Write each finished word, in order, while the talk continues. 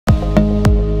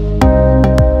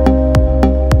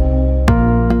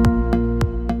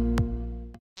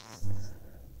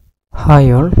Hi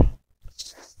all,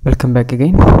 welcome back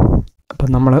again. അപ്പോൾ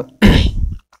നമ്മൾ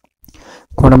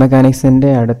quantum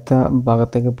മെക്കാനിക്സിൻ്റെ അടുത്ത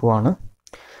ഭാഗത്തേക്ക് പോവാണ്.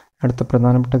 അടുത്ത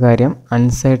പ്രധാനപ്പെട്ട കാര്യം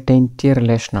അൺസർട്ടൈനിറ്റി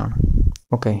റിലേഷനാണ്.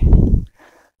 ഓക്കെ,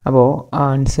 അപ്പോൾ ആ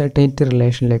അൺസർട്ടൈനിറ്റി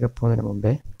റിലേഷനിലേക്ക് പോകുന്നതിന്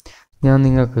മുമ്പേ ഞാൻ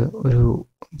നിങ്ങൾക്ക് ഒരു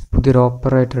പുതിയൊരു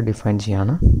ഓപ്പറേറ്റർ ഡിഫൈൻ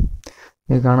ചെയ്യാണ്.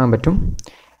 ഇത് കാണാൻ പറ്റും.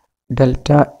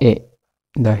 Delta A,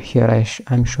 here I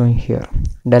M showing here.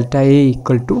 Delta A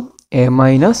equal to A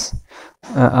minus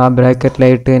ആ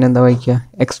ബ്രാക്കറ്റിലായിട്ട് തന്നെ എന്താ വായിക്കുക,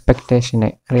 എക്സ്പെക്റ്റേഷനെ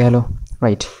അറിയാലോ,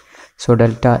 right. So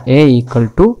delta A equal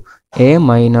to A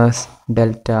minus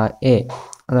delta A,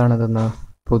 അതാണ് ഇതെന്ന്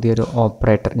പുതിയൊരു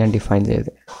ഓപ്പറേറ്റർ ഞാൻ ഡിഫൈൻ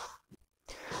ചെയ്തത്.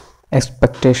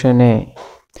 എക്സ്പെക്റ്റേഷനെ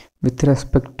with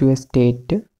respect to A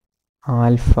state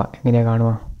alpha എങ്ങനെയാണ്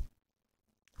കാണുക,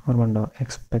 ഓർമ്മ ഉണ്ടോ?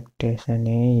 Expectation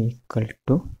A equal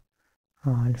to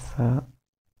alpha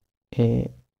A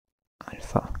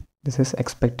alpha. This is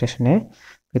expectation A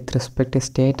with respect to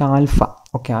state alpha.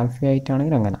 Okay, alpha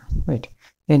ആയിട്ടാണെങ്കിൽ അങ്ങനെ, right.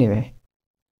 Anyway,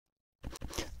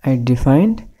 I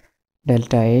defined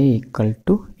delta A equal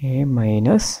to A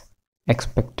minus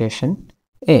expectation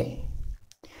A.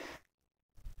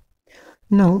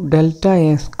 Now delta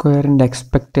A സ്ക്വയറിൻ്റെ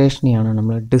എക്സ്പെക്റ്റേഷനെയാണ്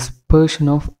നമ്മൾ dispersion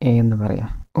of A എന്ന്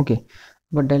പറയാം. Okay,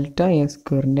 അപ്പോൾ delta A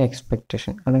സ്ക്വയറിൻ്റെ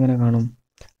expectation അതെങ്ങനെ കാണും?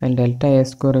 അതിന് ഡെൽറ്റ എ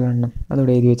സ്ക്വയർ കാണണം,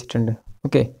 അതിവിടെ എഴുതി വെച്ചിട്ടുണ്ട്.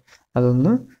 ഓക്കെ,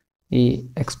 അതൊന്ന് ഈ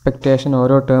എക്സ്പെക്റ്റേഷൻ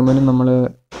ഓരോ ടേമിനും നമ്മൾ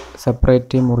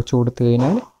സെപ്പറേറ്റ് മുറിച്ച് കൊടുത്തു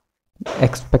കഴിഞ്ഞാൽ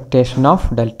expectation of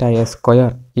delta A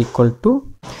square equal to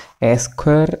A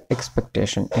square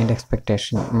expectation, അതിൻ്റെ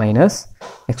എക്സ്പെക്റ്റേഷൻ മൈനസ്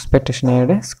എക്സ്പെക്റ്റേഷൻ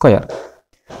എയുടെ square.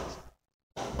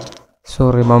 So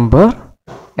remember,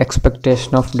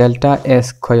 expectation of delta A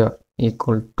square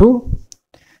equal to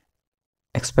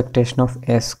expectation of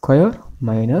A square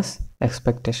minus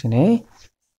expectation A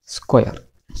square.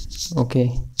 Okay,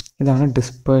 ഇതാണ്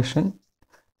dispersion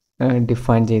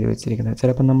define ചെയ്ത് വെച്ചിരിക്കുന്നത്.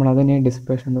 ചിലപ്പോൾ നമ്മൾ അതിനെ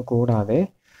dispersion എന്ന് കൂടാതെ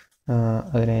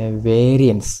അതിനെ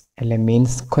വേരിയൻസ് അല്ലെ മീൻ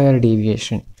സ്ക്വയർ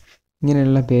ഡീവിയേഷൻ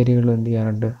ഇങ്ങനെയുള്ള പേരുകൾ എന്ത്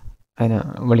ചെയ്യാറുണ്ട്, അതിനെ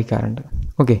വിളിക്കാറുണ്ട്.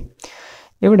 ഓക്കെ,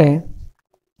 ഇവിടെ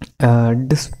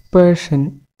ഡിസ്പേർഷൻ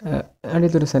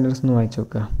അടുത്തൊരു സെൻറ്റൻസ് ഒന്ന് വായിച്ചു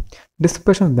നോക്കുക.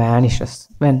 Dispersion vanishes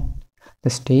when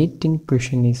the state in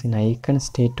question is in icon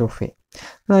state of A.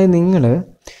 അതായത് നിങ്ങൾ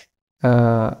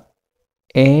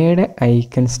എയുടെ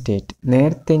ഐക്കൺ സ്റ്റേറ്റ്,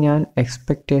 നേരത്തെ ഞാൻ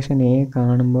എക്സ്പെക്റ്റേഷൻ എ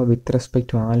കാണുമ്പോൾ വിത്ത് റെസ്പെക്ട്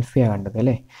ടു ആൽഫയാണ് കണ്ടത്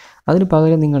അല്ലേ, അതിന്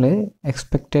പകരം നിങ്ങൾ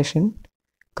എക്സ്പെക്റ്റേഷൻ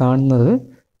കാണുന്നത്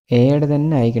എയുടെ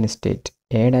തന്നെ ഐക്കൺ സ്റ്റേറ്റ്.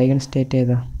 എയുടെ ഐക്കൺ സ്റ്റേറ്റ്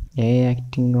ഏതാ? A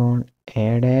acting on A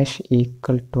dash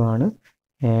equal to ആണ്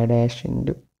A dash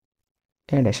into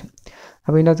A dash.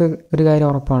 അപ്പോൾ ഇതിൻ്റെ അകത്ത് ഒരു കാര്യം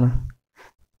ഉറപ്പാണ്,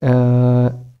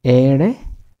 എയുടെ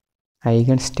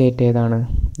ഐക്കൺ സ്റ്റേറ്റ് ഏതാണ്?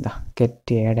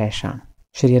 ഗെറ്റ് എ ഡാഷ് ആണ്,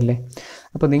 ശരിയല്ലേ?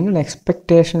 അപ്പോൾ നിങ്ങൾ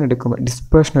എക്സ്പെക്റ്റേഷൻ എടുക്കുമ്പോൾ,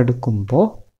 ഡിസ്പേർഷൻ എടുക്കുമ്പോൾ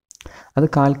അത്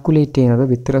കാൽക്കുലേറ്റ് ചെയ്യുന്നത്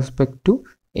വിത്ത് റെസ്പെക്ട് ടു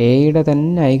എയുടെ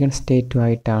തന്നെ ഐഗൺ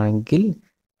സ്റ്റേറ്റുമായിട്ടാണെങ്കിൽ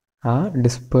ആ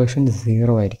ഡിസ്പേർഷൻ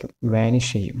 0 ആയിരിക്കും,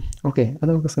 വാനിഷ് ചെയ്യും. ഓക്കെ, അത്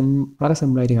നമുക്ക് വളരെ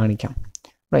സിമ്പിളായിട്ട് കാണിക്കാം,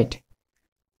 റൈറ്റ്.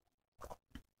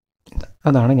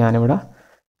 അതാണ് ഞാനിവിടെ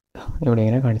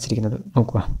ഇങ്ങനെ കാണിച്ചിരിക്കുന്നത്.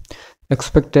 നോക്കുക,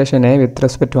 expectation A with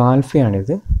respect to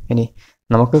ആൽഫയാണിത്. ഇനി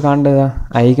നമുക്ക് കാണേണ്ടത്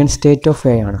ഐഗൺ സ്റ്റേറ്റ് ഓഫ്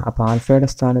എ ആണ്. അപ്പോൾ ആൽഫയുടെ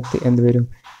സ്ഥാനത്ത് എന്ത് വരും?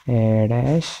 A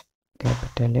dash,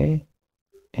 capital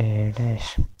A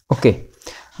dash. Okay,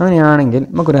 അങ്ങനെയാണെങ്കിൽ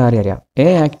നമുക്കൊരു കാര്യം അറിയാം, A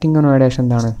acting on A dash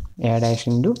എന്താണ്? A dash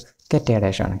into get A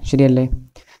dash ആണ്, ശരിയല്ലേ?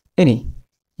 ഇനി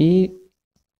ഈ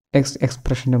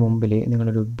എക്സ്പ്രഷൻ്റെ മുമ്പിൽ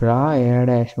നിങ്ങളൊരു ബ്രാ എ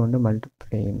ഡാഷ് കൊണ്ട്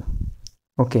മൾട്ടിപ്ലൈ ചെയ്യുന്നു.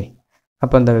 ഓക്കെ,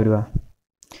 അപ്പോൾ എന്താ വരിക?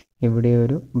 ഇവിടെ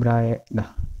ഒരു ബ്രാ എ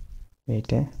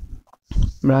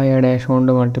ഡാഷ്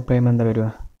കൊണ്ട് മൾട്ടിപ്ലൈ ചെയ്യുമ്പോൾ എന്താ വരിക?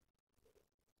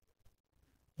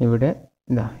 ഇവിടെ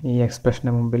ഈ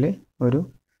എക്സ്പ്രഷൻ്റെ മുമ്പിൽ ഒരു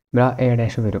ബ്രാ എ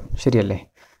ഡാഷ് വരും, ശരിയല്ലേ?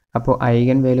 അപ്പോൾ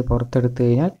ഐഗൻ വാല്യൂ പുറത്തെടുത്ത്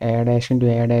കഴിഞ്ഞാൽ A dash into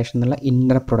A dash എന്നുള്ള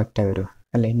ഇന്നർ പ്രൊഡക്റ്റാണ് വരും,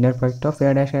 അല്ലേ? Inner product of A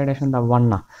dash എന്താ? 1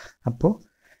 ആണ്. അപ്പോൾ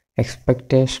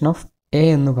എക്സ്പെക്റ്റേഷൻ ഓഫ് എ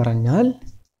എന്ന് പറഞ്ഞാൽ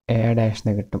എ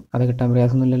ഡാഷിന് കിട്ടും. അത് കിട്ടാൻ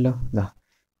പ്രയാസമൊന്നുമില്ലല്ലോ.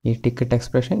 ഈ ടിക്കറ്റ്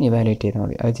എക്സ്പ്രഷൻ ഇവാലുവേറ്റ് ചെയ്താൽ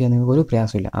മതി, അത് ചെയ്യാൻ നിങ്ങൾക്ക് ഒരു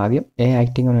പ്രയാസമില്ല. ആദ്യം A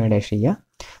acting on A dash ചെയ്യുക,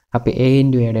 അപ്പോൾ എ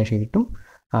ഇൻറ്റു എ ഡാഷ് കിട്ടും.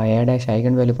 ആ A dash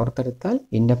eigen value പുറത്തെടുത്താൽ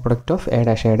inner product of A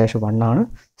dash 1 ആണ്.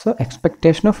 So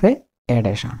expectation of A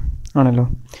dash ആണല്ലോ.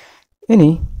 ഇനി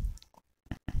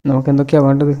നമുക്ക് എന്തൊക്കെയാണ്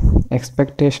വേണ്ടത്?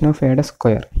 എക്സ്പെക്റ്റേഷൻ ഓഫ് എയുടെ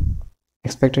സ്ക്വയർ.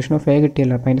 എക്സ്പെക്റ്റേഷൻ ഓഫ് എ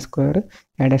കിട്ടിയല്ലോ, അപ്പോൾ അതിൻ്റെ സ്ക്വയർ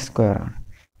എ ഡാഷ് സ്ക്വയർ ആണ്.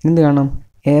 എന്ത് കാണണം?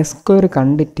 എ സ്ക്വയർ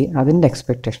കണ്ടിട്ട് അതിൻ്റെ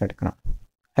എക്സ്പെക്റ്റേഷൻ എടുക്കണം,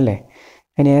 അല്ലേ?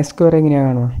 അതിന് എ സ്ക്വയർ എങ്ങനെയാണ്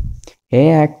കാണുക? എ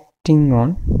ആക്ടിങ് ഓൺ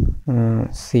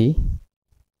സി,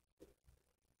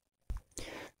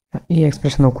 ഈ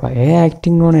എക്സ്പ്രഷൻ നോക്കുക, A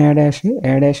acting on A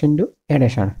dash into A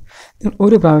dash ആണ്.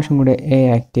 ഒരു പ്രാവശ്യം കൂടെ എ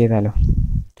ആക്ട് ചെയ്താലോ?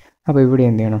 അപ്പോൾ ഇവിടെ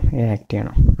എന്ത് ചെയ്യണം? എ ആക്ട്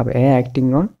ചെയ്യണം. അപ്പോൾ A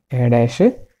acting on A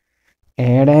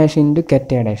dash into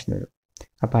get A dash എന്ന് വരും.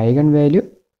 അപ്പോൾ ഐഗൺ വാല്യൂ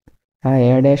ആ എ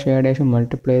ഡാഷ്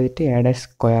മൾട്ടിപ്ലൈ ചെയ്തിട്ട് എ ഡാഷ്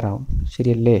സ്ക്വയർ ആവും.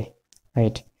 ശരിയല്ലേ?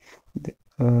 റൈറ്റ്. ഇത്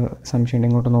സംശയം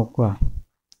ഇങ്ങോട്ട് നോക്കുക.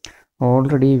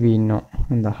 ഓൾറെഡി വി നോ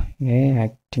എന്താ A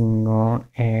acting on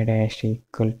A dash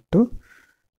equal to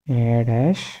A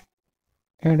dash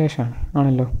ആണ്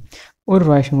ആണല്ലോ. ഒരു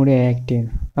പ്രാവശ്യം കൂടി എ ആക്ട്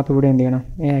ചെയ്യുന്നു. അപ്പോൾ ഇവിടെ എന്ത് ചെയ്യണം?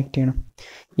 എ ആക്ട് ചെയ്യണം.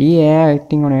 ഈ A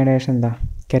acting on A dash എന്താ?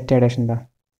 കെറ്റ് എ ഡാഷ് എന്താ?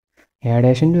 A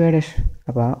dash into A dash.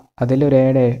 അപ്പോൾ അതിലൊരു എ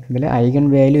ഡാഷ്, അതിൽ ഐഗൺ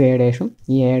വാല്യൂ എ ഡാഷും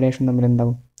ഈ എ ഡാഷും തമ്മിൽ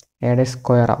എന്താവും? എ ഡാഷ്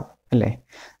സ്ക്വയർ ആവും അല്ലേ?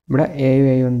 ഇവിടെ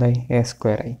എയും എന്തായി? എ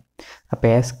സ്ക്വയർ ആയി. അപ്പോൾ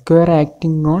A square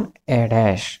acting on A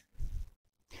dash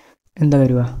എന്താ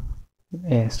വരിക?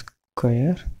 A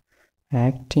square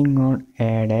acting on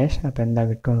A dash. അപ്പോൾ എന്താ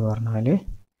കിട്ടുമെന്ന് പറഞ്ഞാൽ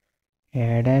A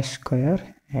dash square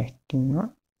acting on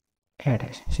A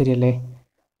dash. ശരിയല്ലേ?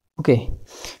 ഓക്കെ.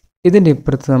 ഇതിൻ്റെ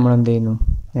ഇപ്പുറത്ത് നമ്മൾ എന്ത് ചെയ്യുന്നു?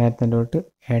 നേരത്തെ തൊട്ട്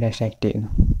എ ഡാഷ് ആക്ട് ചെയ്യുന്നു.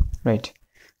 റൈറ്റ്.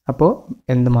 അപ്പോൾ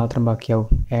എന്ത് മാത്രം ബാക്കിയാവും?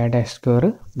 എ ഡാഷ് സ്ക്വയർ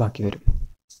ബാക്കി വരും.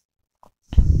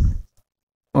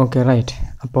 Okay right.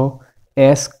 അപ്പോൾ എ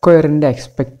സ്ക്വയറിൻ്റെ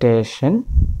എക്സ്പെക്റ്റേഷൻ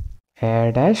എ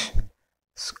ഡാഷ്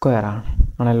സ്ക്വയർ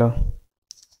ആണല്ലോ.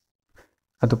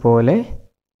 അതുപോലെ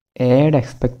എയുടെ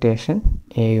എക്സ്പെക്റ്റേഷൻ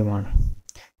എയുമാണ്.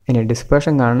 ഇനി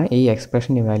ഡിസ്പേർഷൻ കാണുന്ന ഈ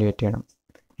എക്സ്പ്രഷൻ ഇവാലുവേറ്റ് ചെയ്യണം.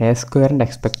 എ സ്ക്വയറിൻ്റെ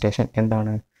എക്സ്പെക്റ്റേഷൻ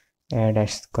എന്താണ്? A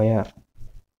dash square.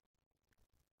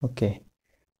 Okay.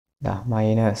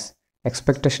 Minus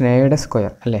expectation എയുടെ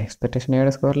സ്ക്വയർ അല്ലേ? എക്സ്പെക്റ്റേഷൻ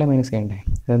എയുടെ സ്ക്വയറിലെ മൈനസ് ചെയ്യണ്ടേ?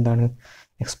 അതെന്താണ്?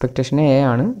 എക്സ്പെക്റ്റേഷൻ എ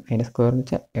ആണ്, അതിൻ്റെ സ്ക്വയർ എന്ന്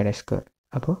വെച്ചാൽ എ ഡാഷ് സ്ക്വയർ.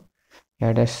 അപ്പോൾ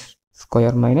A dash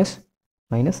square minus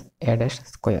A dash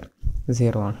square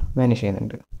 0 ആണ്, വാനിഷ്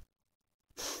ചെയ്യുന്നുണ്ട്.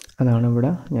 അതാണ്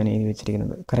ഇവിടെ ഞാൻ എഴുതി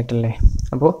വെച്ചിരിക്കുന്നത്. കറക്റ്റ് അല്ലേ?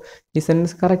 അപ്പോൾ ഈ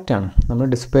സെൻറ്റൻസ് കറക്റ്റാണ്. നമ്മൾ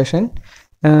ഡിസ്പേർഷൻ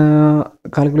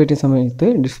കാൽക്കുലേറ്റ് ചെയ്യുന്ന സമയത്ത്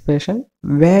dispersion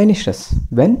vanishes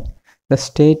when the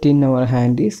state in our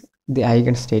hand is the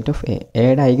eigen state of A.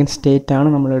 എയുടെ ഐഗൺ സ്റ്റേറ്റ് ആണ്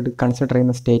നമ്മൾ കൺസിഡർ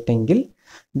ചെയ്യുന്ന സ്റ്റേറ്റ് എങ്കിൽ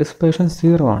ഡിസ്പേർഷൻ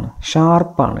 0 ആണ്,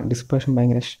 ഷാർപ്പാണ്. ഡിസ്പേർഷൻ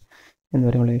ഭയങ്കര എന്താ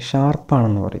പറയുക,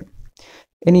 ഷാർപ്പാണെന്ന് പറയും.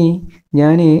 ഇനി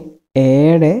ഞാൻ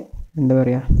എയുടെ എന്താ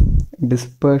പറയുക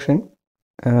ഡിസ്പേർഷൻ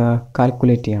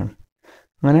കാൽക്കുലേറ്റ് ചെയ്യാണ്.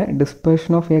 അങ്ങനെ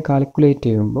ഡിസ്പേർഷൻ ഓഫ് എ കാൽക്കുലേറ്റ്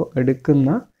ചെയ്യുമ്പോൾ എടുക്കുന്ന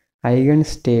ഐഗൺ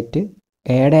സ്റ്റേറ്റ്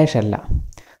എ ഡാഷ് അല്ല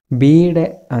ബിയുടെ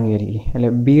അംഗീകരിക്കുക, അല്ലെ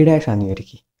ബി ഡാഷ്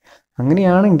അംഗീകരിക്കുക.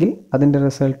 അങ്ങനെയാണെങ്കിൽ അതിൻ്റെ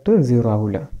റിസൾട്ട് 0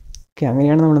 ആവില്ല. ഓക്കെ.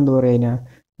 അങ്ങനെയാണ് നമ്മൾ എന്ത് പറയുക കഴിഞ്ഞാൽ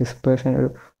ഡിസ്പേർഷൻ ഒരു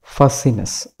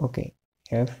ഫസിനെസ്. ഓക്കെ.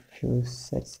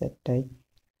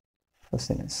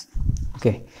 ഫസിനെസ്.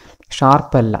 ഓക്കെ.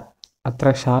 ഷാർപ്പല്ല, അത്ര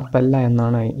ഷാർപ്പല്ല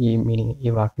എന്നാണ് ഈ മീനിങ്, ഈ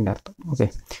വാക്കിൻ്റെ അർത്ഥം. ഓക്കെ.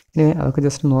 ഇനി അതൊക്കെ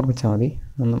ജസ്റ്റ് ഒന്ന് ഓർമ്മിച്ചാൽ മതി.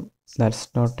 ഒന്നും ദാറ്റ്സ്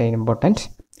നോട്ട് ഇമ്പോർട്ടൻറ്റ്.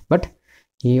 ബട്ട്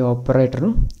ഈ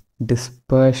ഓപ്പറേറ്ററും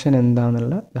ഡിസ്പേർഷൻ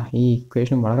എന്താണെന്നുള്ള ഈ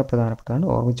ഇക്വേഷനും വളരെ പ്രധാനപ്പെട്ടതാണ്.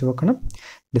 ഓർമ്മിച്ച് വെക്കണം.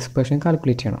 ഡിസ്പേർഷൻ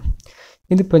കാൽക്കുലേറ്റ് ചെയ്യണം.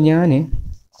 ഇതിപ്പോൾ ഞാൻ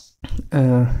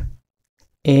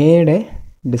എയുടെ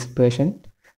ഡിസ്പേർഷൻ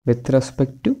വിത്ത്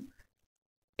റെസ്പെക്റ്റ് ടു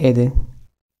ഏത്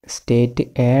സ്റ്റേറ്റ്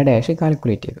എ ഡാഷ്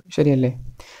കാൽക്കുലേറ്റ് ചെയ്തു. ശരിയല്ലേ?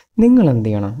 നിങ്ങൾ എന്ത്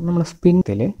ചെയ്യണം? നമ്മുടെ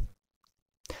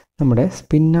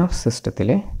സ്പിൻ ഓഫ് സിസ്റ്റത്തിൽ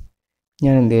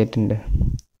ഞാൻ എന്ത് ചെയ്തിട്ടുണ്ട്?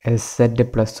 എസ്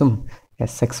പ്ലസും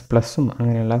എക്സ് പ്ലസും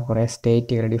അങ്ങനെയുള്ള കുറേ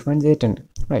സ്റ്റേറ്റുകൾ ഡിഫൈൻ ചെയ്തിട്ടുണ്ട്.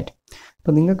 റൈറ്റ്.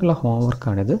 അപ്പോൾ നിങ്ങൾക്കുള്ള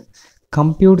ഹോംവർക്കാണിത്.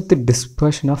 Compute the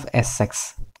dispersion of X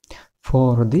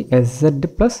for the S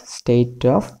plus state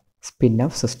off spin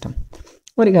of system.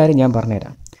 ഒരു കാര്യം ഞാൻ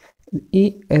പറഞ്ഞുതരാം. ഈ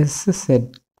എസ്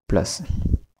പ്ലസ്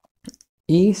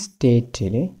ഈ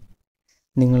സ്റ്റേറ്റിൽ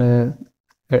നിങ്ങൾ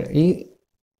ഈ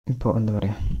ഇപ്പോൾ എന്താ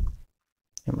പറയുക,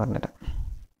 ഞാൻ പറഞ്ഞുതരാം.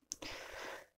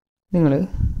 നിങ്ങൾ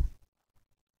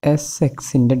എസ്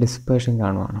എക്സിൻ്റെ ഡിസ്പേർഷൻ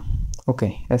കാണുവാണ്. ഓക്കെ.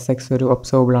 എസ് എക്സ് ഒരു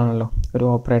ഒബ്സർവബിൾ ആണല്ലോ, ഒരു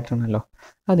ഓപ്പറേറ്റർ ആണല്ലോ.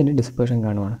 അതിൻ്റെ ഡിസ്പേർഷൻ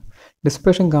കാണുവാണ്.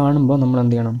 ഡിസ്പേർഷൻ കാണുമ്പോൾ നമ്മൾ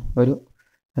എന്ത് ചെയ്യണം? ഒരു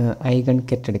ഐഗൺ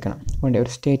കെറ്റ് എടുക്കണം, വേണ്ട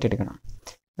ഒരു സ്റ്റേറ്റ് എടുക്കണം.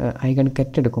 ഐഗൺ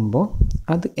കെറ്റ് എടുക്കുമ്പോൾ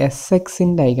അത് എസ്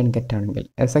എക്സിൻ്റെ ഐഗൺ കെറ്റ് ആണെങ്കിൽ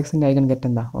എസ് എക്സിൻ്റെ ഐഗൺ കെറ്റ്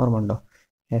എന്താ ഓർമ്മ ഉണ്ടോ?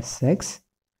 S X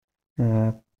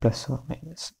plus or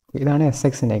minus. ഇതാണ് എസ്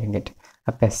എക്സിൻ്റെ ഐഗൺ കെറ്റ്.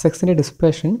 അപ്പോൾ എസ് എക്സിൻ്റെ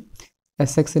ഡിസ്പേർഷൻ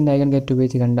എസ് എക്സിൻ്റെ ഐഗൺ കെറ്റ്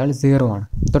ഉപയോഗിച്ച് കണ്ടാൽ 0 ആണ്.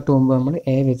 തൊട്ട് മുമ്പ് നമ്മൾ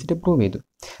എ വെച്ചിട്ട് പ്രൂവ് ചെയ്തു.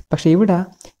 പക്ഷേ ഇവിടെ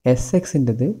എസ്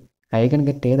എക്സിൻ്റെത് ഐഗൺ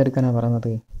കെറ്റ് ഏതെടുക്കാനാണ്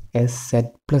പറയുന്നത്? എസ്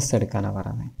പ്ലസ് എടുക്കാനാണ്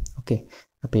പറയുന്നത്. ഓക്കെ.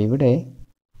 അപ്പോൾ ഇവിടെ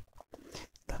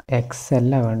എക്സ്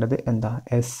അല്ല വേണ്ടത്, എന്താ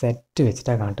എസ്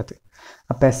വെച്ചിട്ടാണ് കാണേണ്ടത്.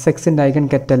 അപ്പോൾ എസ് എക്സിൻ്റെ ഐഗൺ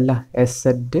കെറ്റ് അല്ല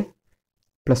എസ്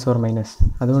പ്ലസ് ഓർ മൈനസ്,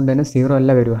 അതുകൊണ്ട് തന്നെ 0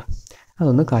 അല്ല വരിക.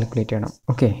 അതൊന്ന് കാൽക്കുലേറ്റ് ചെയ്യണം.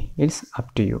 Okay. It's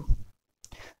up to you.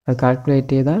 അത്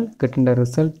കാൽക്കുലേറ്റ് ചെയ്താൽ കിട്ടേണ്ട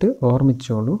result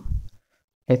ഓർമ്മിച്ചോളൂ.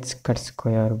 H cut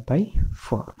square by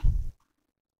 4.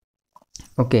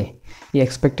 Okay. ഈ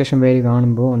എക്സ്പെക്റ്റേഷൻ വാല്യൂ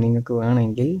കാണുമ്പോൾ നിങ്ങൾക്ക്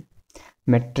വേണമെങ്കിൽ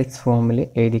മെട്രിക്സ് ഫോമിൽ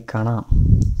എഴുതി കാണാം.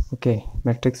 ഓക്കെ.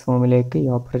 മെട്രിക്സ് ഫോമിലേക്ക് ഈ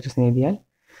ഓപ്പറേറ്റേഴ്സ് എഴുതിയാൽ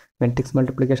മെട്രിക്സ്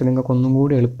മൾട്ടിപ്ലിക്കേഷൻ നിങ്ങൾക്ക് ഒന്നും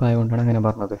കൂടി എളുപ്പമായതുകൊണ്ടാണ് അങ്ങനെ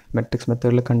പറഞ്ഞത്. മെട്രിക്സ്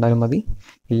മെത്തേഡിൽ കണ്ടാലും മതി.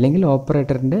 ഇല്ലെങ്കിൽ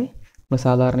ഓപ്പറേറ്ററിൻ്റെ നമ്മൾ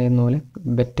സാധാരണ ചെയ്യുന്ന പോലെ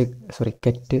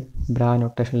കെറ്റ് ബ്രാ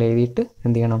നൊട്ടേഷനിൽ എഴുതിയിട്ട്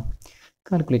എന്ത് ചെയ്യണം?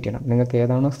 കാൽക്കുലേറ്റ് ചെയ്യണം. നിങ്ങൾക്ക്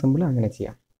ഏതാണോ സിമ്പിൾ അങ്ങനെ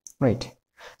ചെയ്യാം. റൈറ്റ്.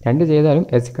 രണ്ട് ചെയ്താലും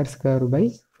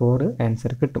s²/4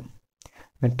 ആൻസർ കിട്ടും.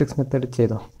 മെട്രിക്സ് മെത്തേഡ്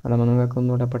ചെയ്തോ, അതാകുമ്പോൾ നിങ്ങൾക്ക്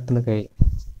ഒന്നുകൂടെ പെട്ടെന്ന് കഴിയും.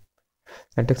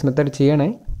 മെട്രിക്സ് മെത്തേഡ് ചെയ്യണേ,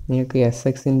 നിങ്ങൾക്ക്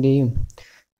SXൻ്റെയും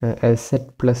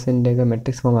SZ+ൻ്റെയൊക്കെ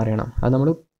മെട്രിക്സ് ഫോം അറിയണം. അത് നമ്മൾ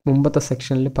മുമ്പത്തെ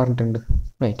സെക്ഷനിൽ പറഞ്ഞിട്ടുണ്ട്.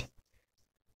 Right.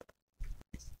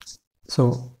 So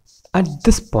at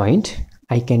this point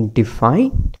I can define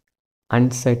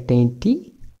uncertainty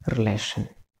relation.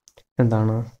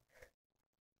 എന്താണ്?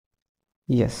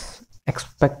 Yes,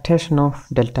 expectation of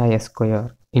delta a square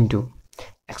into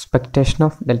expectation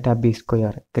of delta b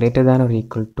square greater than or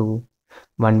equal to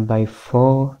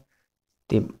 1/4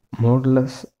 the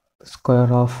modulus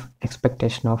square of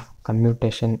expectation of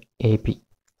commutation AB.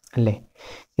 അല്ലേ?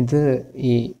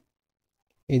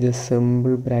 ഇത്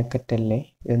simple bracket അല്ലേ?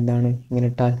 എന്താണ് ഇങ്ങനെ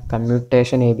ഇട്ടാൽ?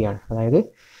 Commutation A B ആണ്. അതായത്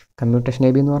commutation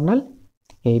A B എന്ന് പറഞ്ഞാൽ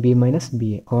AB -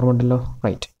 BA. ഓർമ്മ ഉണ്ടല്ലോ?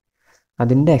 റൈറ്റ്.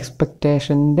 അതിൻ്റെ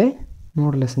എക്സ്പെക്റ്റേഷൻ്റെ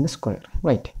മോഡുലസിൻ്റെ സ്ക്വയർ.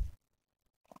 റൈറ്റ്.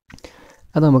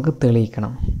 അത് നമുക്ക്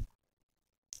തെളിയിക്കണം.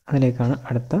 അതിലേക്കാണ്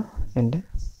അടുത്ത എൻ്റെ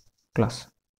ക്ലാസ്.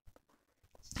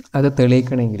 അത്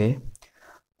തെളിയിക്കണമെങ്കിൽ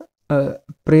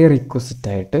പ്രീ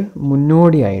റിക്വസിറ്റായിട്ട്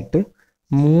മുന്നോടിയായിട്ട്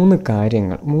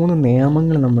 3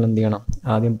 നിയമങ്ങൾ നമ്മൾ എന്ത് ചെയ്യണം?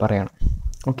 ആദ്യം പറയണം.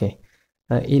 ഓക്കെ.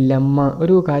 ഈ ലെമ്മ,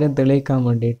 ഒരു കാര്യം തെളിയിക്കാൻ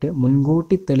വേണ്ടിയിട്ട്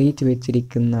മുൻകൂട്ടി തെളിയിച്ച്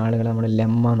വെച്ചിരിക്കുന്ന ആളുകളെ നമ്മൾ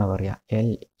ലെമ്മ എന്നാണ് പറയുക.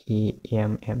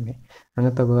 LEMMA.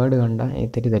 അങ്ങനത്തെ വേർഡ് കണ്ട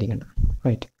തെറ്റിദ്ധരിക്കണ്ട.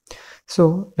 റൈറ്റ്. സോ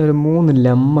ഒരു 3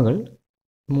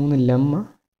 ലെമ്മ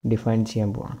ഡിഫൈൻ ചെയ്യാൻ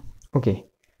പോവാണ്. ഓക്കെ.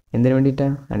 എന്തിനു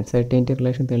വേണ്ടിയിട്ടാണ്? അൺസർട്ടൈനിറ്റി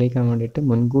റിലേഷൻ തെളിയിക്കാൻ വേണ്ടിയിട്ട്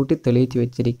മുൻകൂട്ടി തെളിയിച്ച്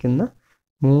വെച്ചിരിക്കുന്ന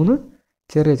 3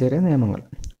 ചെറിയ ചെറിയ നിയമങ്ങൾ.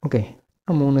 ഓക്കെ. ആ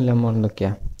 3 ലെമ്മകൾ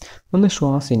എന്തൊക്കെയാണ്? ഒന്ന്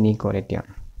ഷ്വാസ്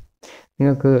ഇനീക്വാലിറ്റിയാണ്.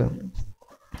 നിങ്ങൾക്ക്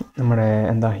നമ്മുടെ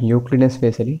യൂക്ലിഡിയൻ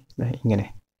സ്പേസിൽ ഇങ്ങനെ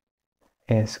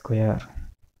A²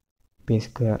 B²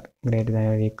 greater than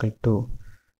or equal to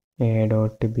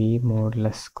A.B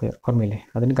modulus square. ഓർമ്മയില്ലേ?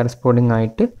 അതിന് കറസ്പോണ്ടിങ്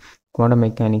ആയിട്ട് ക്വാണ്ടം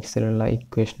മെക്കാനിക്സിലുള്ള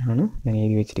ഇക്വേഷനാണ് ഞാൻ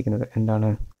എഴുതി വെച്ചിരിക്കുന്നത്. എന്താണ്?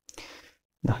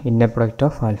 Inner product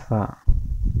of alpha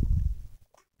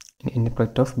inner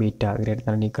product of beta greater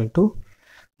than or equal to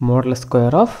modulus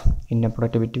square of inner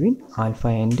product between alpha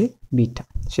and beta.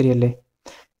 ശരിയല്ലേ?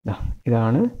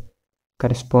 ഇതാണ്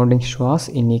corresponding Shwas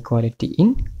inequality in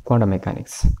quantum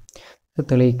mechanics. ഇത്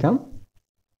തെളിയിക്കാം.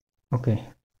 ഓക്കെ.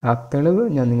 ആ തെളിവ്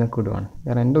ഞാൻ നിങ്ങൾക്ക് വിടുവാണ്.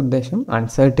 കാരണം എൻ്റെ ഉദ്ദേശം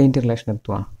അൺസർട്ടൈനിറ്റി റിലേഷൻ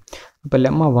എത്തുവാണ്. അപ്പോൾ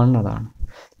ലെമ്മ 1 അതാണ്.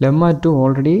 ലെമ്മ 2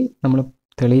 ഓൾറെഡി നമ്മൾ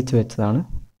തെളിയിച്ച് വെച്ചതാണ്.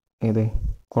 ഇത്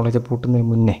കോളേജ് പൂട്ടുന്നതിന്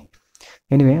മുന്നേ.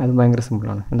 എനിവേ അത് ഭയങ്കര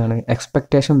സിമ്പിളാണ്. എന്താണ്?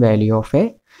 Expectation value of A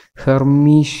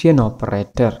Hermitian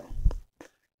operator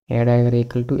A=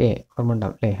 A. ഓർമ്മ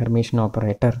ഉണ്ടാവും അല്ലേ? Hermitian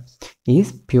operator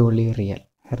is purely real.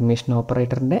 Hermitian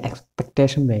ഓപ്പറേറ്ററിൻ്റെ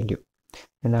expectation value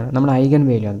എന്താണ്? നമ്മുടെ ഐഗൻ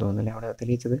വാല്യൂ ആണെന്ന് തോന്നുന്നില്ലേ അവിടെ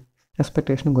തെളിയിച്ചത്?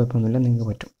 എക്സ്പെക്റ്റേഷനും കുഴപ്പമൊന്നുമില്ല, നിങ്ങൾക്ക്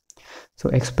പറ്റും. So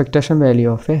expectation value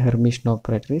of A Hermitian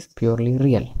operator is purely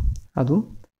real. അതും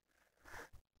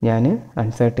ഞാൻ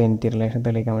അൺസർട്ടൈനിറ്റി റിലേഷൻ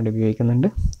തെളിയിക്കാൻ വേണ്ടി ഉപയോഗിക്കുന്നുണ്ട്.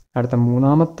 അടുത്ത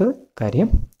 3ാമത്തെ കാര്യം,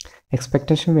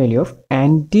 expectation value of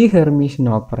anti Hermitian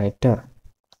operator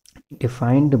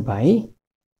defined by,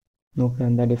 നോക്കുക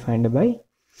എന്താ defined by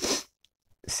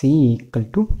C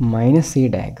 = C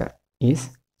dagger is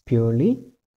purely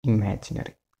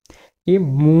imaginary. ഈ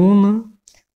 3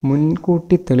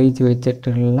 മുൻകൂട്ടി തെളിയിച്ച്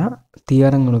വെച്ചിട്ടുള്ള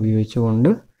തിയറങ്ങൾ ഉപയോഗിച്ചുകൊണ്ട്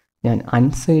ഞാൻ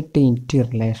അൺസർട്ടൈനിറ്റി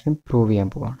റിലേഷൻ പ്രൂവ് ചെയ്യാൻ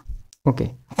പോവാണ്. ഓക്കെ.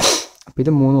 അപ്പോൾ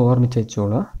ഇത് 3 ഓർമ്മിച്ച്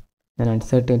വെച്ചോളുക. ഞാൻ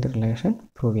അൺസർട്ടൈനിറ്റി റിലേഷൻ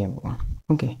പ്രൂവ് ചെയ്യാൻ പോവാണ്.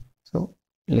 Okay. So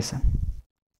listen.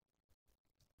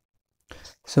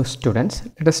 So students,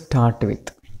 let us start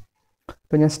with,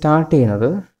 ഇപ്പോൾ ഞാൻ സ്റ്റാർട്ട് ചെയ്യുന്നത്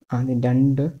ആദ്യം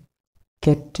 2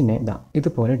 കെറ്റിനെ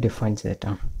ഇതുപോലെ ഡിഫൈൻ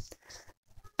ചെയ്തിട്ടാണ്.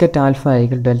 കെറ്റ് ആൽഫ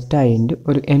 = ഡെൽറ്റ ഇൻറ്റു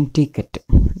ഒരു M T കെറ്റ്.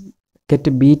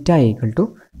 കെറ്റ് beta =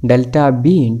 delta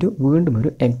B into വീണ്ടും ഒരു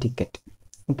എം ടി കെറ്റ്.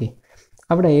 ഓക്കെ.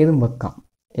 അവിടെ ഏതും വെക്കാം.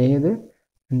 ഏത്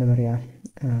എന്താ പറയുക,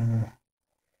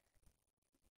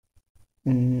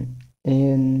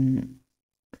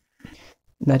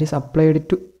 that is applied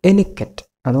to any കെറ്റ്.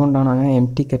 അതുകൊണ്ടാണ് അങ്ങനെ എം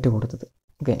ടി കെറ്റ് കൊടുത്തത്.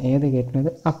 ഓക്കെ. ഏത്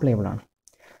കെറ്റിനത് അപ്ലൈബിൾ ആണ്.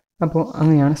 അപ്പോൾ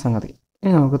അങ്ങനെയാണ് സംഗതി.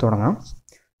 ഇനി നമുക്ക്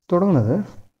തുടങ്ങുന്നത്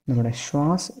നമ്മുടെ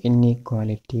ഷ്വാസ്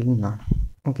ഇൻഇക്വാലിറ്റിയിൽ നിന്നാണ്.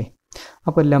 ഓക്കെ.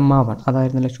 അപ്പോൾ ലെമ്മ 1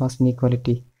 അതായിരുന്നല്ലോ ഷ്വാസ്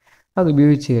ഇൻഇക്വാലിറ്റി. അത്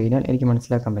ഉപയോഗിച്ച് കഴിഞ്ഞാൽ എനിക്ക്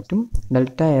മനസ്സിലാക്കാൻ പറ്റും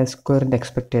delta A²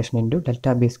 expectation into delta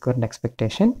B²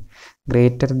 expectation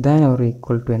greater than or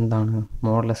equal to എന്താണ്?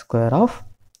 Modulus square of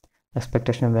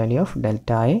expectation value of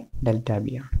delta A delta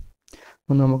B ആണ്.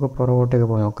 ഒന്ന് നമുക്ക് പുറകോട്ടേക്ക്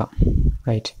പോയി നോക്കാം.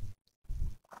 റൈറ്റ്.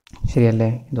 ശരിയല്ലേ?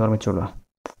 ഇത് ഓർമ്മിച്ചോളുക.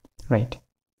 റൈറ്റ്.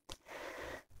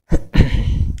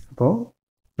 അപ്പോൾ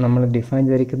നമ്മൾ ഡിഫൈൻ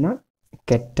ചെയ്തിരിക്കുന്ന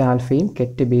കെറ്റ് ആൽഫയും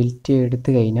കെറ്റ് ബീറ്റയും എടുത്തു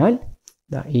കഴിഞ്ഞാൽ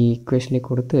ഈ ഇക്വേഷനിൽ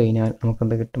കൊടുത്തു കഴിഞ്ഞാൽ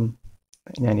നമുക്കെന്ത് കിട്ടും?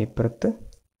 ഞാൻ ഇപ്പുറത്ത്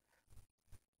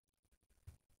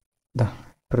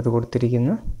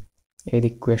കൊടുത്തിരിക്കുന്ന ഏത്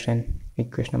ഇക്വേഷൻ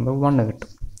നമ്പർ 1 കിട്ടും.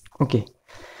 ഓക്കെ,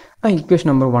 ആ ഇക്വേഷൻ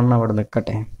നമ്പർ 1 അവിടെ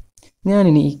നിൽക്കട്ടെ.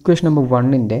 ഞാനിനി ഇക്വേഷൻ നമ്പർ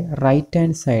 1ൻ്റെ റൈറ്റ്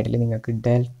ഹാൻഡ് സൈഡിൽ നിങ്ങൾക്ക്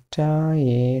ഡെൽറ്റ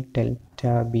എ ഡെൽറ്റ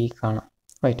ബി കാണാം.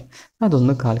 റൈറ്റ്,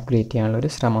 അതൊന്ന് കാൽക്കുലേറ്റ് ചെയ്യാനുള്ള ഒരു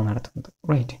ശ്രമം നടത്തുന്നത്.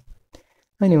 റൈറ്റ്,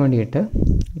 അതിന് വേണ്ടിയിട്ട്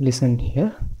listen here.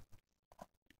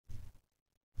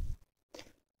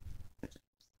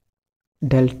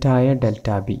 Delta A delta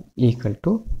B equal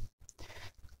to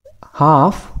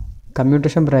half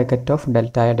commutation bracket of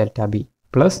delta A delta B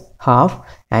plus half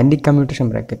anti commutation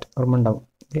bracket. ഓർമ്മ ഉണ്ടാവും,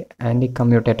 ഇത് ആൻറ്റി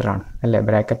കമ്മ്യൂട്ടേറ്റർ ആണ് അല്ലേ,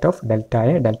 bracket of delta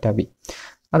A delta B.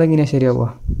 അതെങ്ങനെയാണ്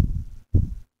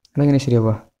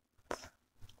ശരിയാവുക?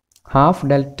 ഹാഫ്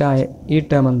ഡെൽറ്റ എ, ഈ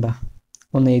term എന്താ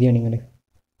ഒന്ന് എഴുതിയാണ് നിങ്ങൾ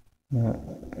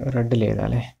റെഡിൽ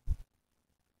എഴുതാല്ലേ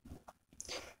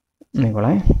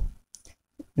നിങ്ങളെ.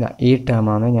 ഈ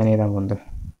ടേമാണ് ഞാൻ എഴുതാൻ പോകുന്നത്.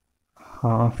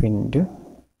 Half into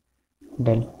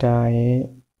delta A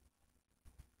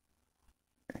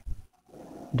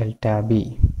delta B,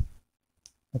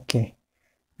 okay,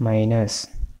 minus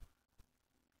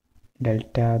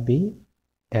delta B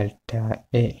delta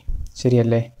A.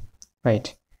 ശരിയല്ലേ?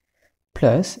 റൈറ്റ്,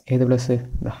 പ്ലസ് ഏത് പ്ലസ്?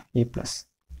 ഈ plus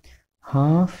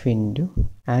half into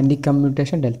anti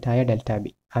commutation delta A delta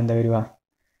B. എന്താ വരിക?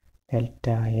 Delta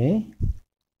A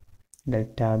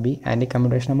delta B anti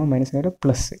commutation ആകുമ്പോൾ മൈനസ് വരും,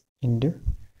 plus into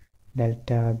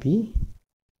delta B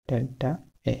delta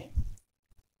A.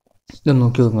 ഇത്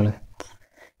നോക്കി നിങ്ങൾ,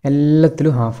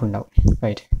 എല്ലാത്തിലും ഹാഫ് ഉണ്ടാവും.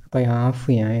 റൈറ്റ്, അപ്പോൾ ഈ ഹാഫ്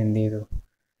ഞാൻ എന്ത് ചെയ്തു?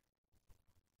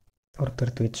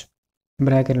 പുറത്തെടുത്ത് വെച്ചു.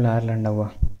 ബ്രാക്കറ്റിൽ ആരെല്ലാം ഉണ്ടാവുക?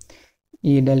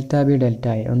 ഈ delta B delta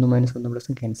A, 1 minus 1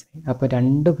 plus cancel ആയി. അപ്പോൾ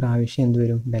 2 പ്രാവശ്യം എന്ത്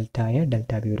വരും? ഡെൽറ്റ എ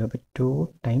ഡെൽറ്റ ബി വരും. അപ്പോൾ 2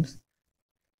 times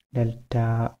delta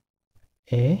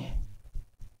A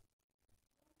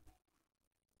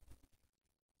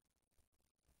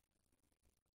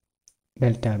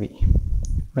delta B.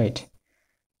 Right,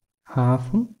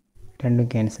 ഹാഫും 2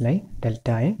 ക്യാൻസലായി, delta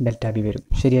A delta B വരും.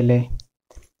 ശരിയല്ലേ?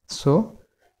 സോ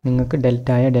നിങ്ങൾക്ക് ഡെൽറ്റ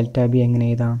എ ഡെൽറ്റ ബി എങ്ങനെ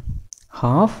എഴുതാം?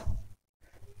 Half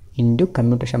into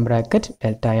commutation bracket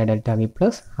delta A delta B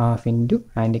plus half into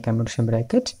anti commutation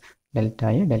bracket delta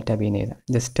A delta B എന്ന് എഴുതാം.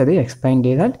 Just അത് expand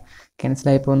ചെയ്താൽ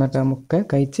ക്യാൻസലായി പോകുന്ന ടേമൊക്കെ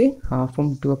കഴിച്ച് ഹാഫും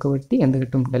 2 ഒക്കെ വെട്ടി എന്ത്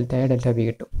കിട്ടും? ഡെൽറ്റ എ ഡെൽറ്റ ബി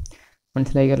കിട്ടും.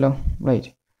 മനസ്സിലായിക്കല്ലോ?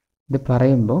 റൈറ്റ്, ഇത്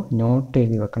പറയുമ്പോൾ നോട്ട്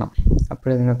എഴുതി വെക്കണം,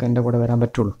 അപ്പോഴേ നിങ്ങൾക്ക് എൻ്റെ കൂടെ വരാൻ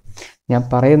പറ്റുള്ളൂ. ഞാൻ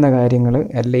പറയുന്ന കാര്യങ്ങൾ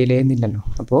എല്ലയിലേന്നില്ലല്ലോ,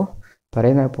 അപ്പോൾ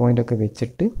പറയുന്ന പോയിൻ്റൊക്കെ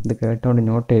വെച്ചിട്ട് ഇത് കേട്ടോണ്ട്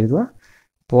നോട്ട് എഴുതുക.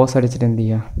 പോസ് അടിച്ചിട്ട് എന്ത്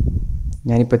ചെയ്യുക?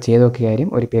 ഞാനിപ്പോൾ ചെയ്ത് നോക്കിയ കാര്യം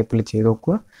ഒരു പേപ്പറിൽ ചെയ്ത്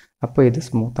നോക്കുക. അപ്പോൾ ഇത്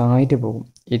സ്മൂത്തായിട്ട് പോകും.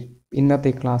 ഇന്നത്തെ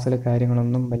ഈ ക്ലാസ്സിലെ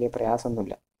കാര്യങ്ങളൊന്നും വലിയ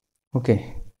പ്രയാസമൊന്നുമില്ല. ഓക്കെ,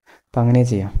 അപ്പം അങ്ങനെ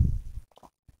ചെയ്യാം.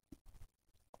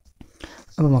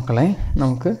 അപ്പോൾ മക്കളെ,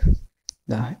 നമുക്ക്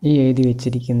ഈ എഴുതി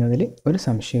വെച്ചിരിക്കുന്നതിൽ ഒരു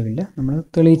സംശയമില്ല, നമ്മൾ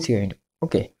തെളിയിച്ച് കഴിഞ്ഞു.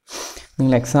 ഓക്കെ,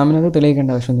 നിങ്ങൾ എക്സാമിനത്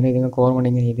തെളിയിക്കേണ്ട ആവശ്യമൊന്നുമില്ല. ഇത് നിങ്ങൾക്ക് ഓർമ്മ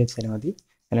ഉണ്ടെങ്കിൽ എഴുതി വെച്ചാൽ മതി,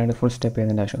 അല്ലാണ്ട് ഫുൾ സ്റ്റെപ്പ്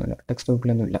ചെയ്യേണ്ട ആവശ്യമൊന്നുമില്ല. ടെക്സ്റ്റ്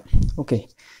ബുക്കിലൊന്നുമില്ല. ഓക്കെ,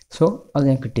 സോ അത്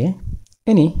ഞാൻ കിട്ടിയേ.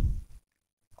 ഇനി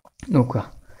നോക്കുക,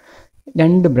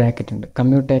 2 ബ്രാക്കറ്റ് ഉണ്ട്,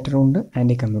 കമ്മ്യൂട്ടേറ്ററും ഉണ്ട്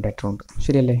ആൻറ്റി കമ്മ്യൂട്ടേറ്ററും ഉണ്ട്.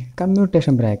 ശരിയല്ലേ?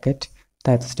 കമ്മ്യൂട്ടേഷൻ ബ്രാക്കറ്റ്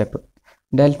താഴത്തെ step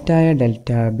delta A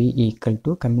delta B equal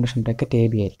to commutation bracket A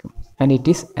B ആയിരിക്കും, and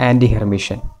it is anti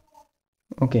ഹെർമിഷൻ.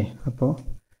 Okay, അപ്പോൾ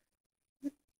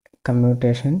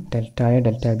commutation delta A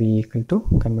delta B equal to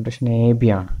commutation A B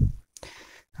ആണ്.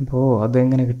 അപ്പോൾ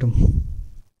അതെങ്ങനെ കിട്ടും?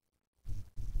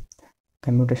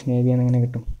 കമ്മ്യൂട്ടേഷൻ എ ബി എന്നെങ്ങനെ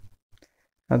കിട്ടും?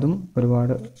 അതും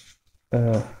ഒരുപാട്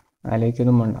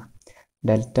ആലോചിക്കൊന്നും വേണ്ട.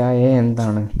 ഡെൽറ്റ എ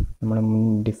എന്താണ്? നമ്മൾ മുൻ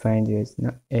ഡിഫൈൻ ചെയ്തിരുന്ന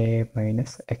A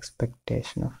minus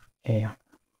expectation of A ആണ്.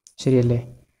 ശരിയല്ലേ?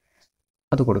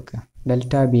 അത് കൊടുക്കുക.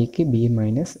 ഡെൽറ്റ ബിക്ക് ബി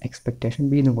മൈനസ് എക്സ്പെക്റ്റേഷൻ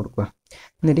ബി എന്ന് കൊടുക്കുക.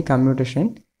 എന്നിട്ട് commutation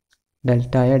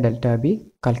delta A delta B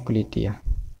calculate ചെയ്യുക.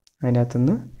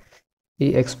 അതിനകത്തുനിന്ന് ഈ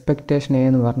എക്സ്പെക്റ്റേഷൻ എ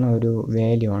എന്ന് പറഞ്ഞ ഒരു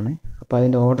വാല്യൂ ആണ്. അപ്പോൾ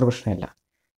അതിൻ്റെ ഓർഡർ പ്രശ്നമല്ല.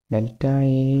 ഡെൽറ്റ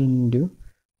എ ഇൻറ്റു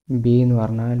ബി എന്ന്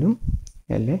പറഞ്ഞാലും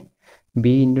അല്ലേ,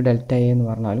 ബി ഇൻറ്റു ഡെൽറ്റ എ എന്ന്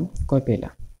പറഞ്ഞാലും കുഴപ്പമില്ല.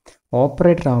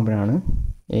 ഓപ്പറേറ്റർ ആകുമ്പോഴാണ്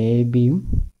എ ബിയും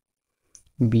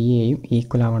ബി എയും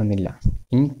ഈക്വൽ ആവണമെന്നില്ല.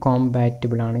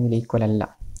 ഇൻകോമ്പാറ്റിബിൾ ആണെങ്കിൽ ഈക്വൽ അല്ല.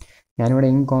 ഞാനിവിടെ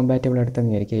ഇൻകോമ്പാറ്റിബിൾ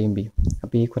എടുത്തെന്ന് വിചാരിക്കും എയും ബിയും,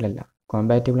 അപ്പോൾ ഈക്വൽ അല്ല.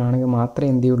 കോമ്പാറ്റിബിൾ ആണെങ്കിൽ മാത്രമേ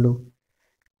എന്ത് ചെയ്യുള്ളൂ?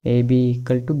 A B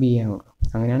equal to B ആവുള്ളൂ.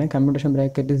 അങ്ങനെയാണെങ്കിൽ കമ്മ്യൂട്ടേഷൻ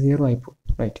ബ്രാക്കറ്റ് 0 ആയിപ്പോവും.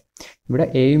 റൈറ്റ്, ഇവിടെ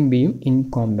എയും ബിയും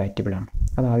ഇൻകോമ്പാറ്റിബിൾ ആണ്,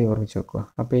 അത് ആദ്യം ഓർമ്മിച്ച് വെക്കുക.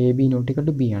 അപ്പോൾ A B not equal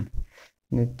to B ആണ്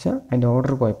എന്ന് വെച്ചാൽ അതിൻ്റെ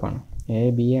ഓർഡർ കുഴപ്പമാണ്. എ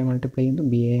ബി എ മൾട്ടിപ്ലൈ ചെയ്യുന്നു,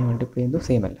 ബി എ മൾട്ടിപ്ലൈ ചെയ്യുന്നു,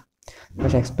 സെയിം അല്ല.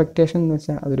 പക്ഷേ എക്സ്പെക്റ്റേഷൻ എന്ന്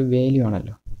വെച്ചാൽ അതൊരു വാല്യൂ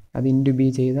ആണല്ലോ. അത് ഇൻറ്റു ബി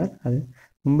ചെയ്താൽ അത്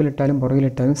മുമ്പിലിട്ടാലും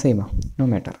പുറകിലിട്ടാലും സെയിമാണ്, നോ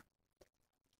മാറ്റർ.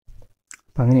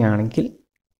 അപ്പം അങ്ങനെയാണെങ്കിൽ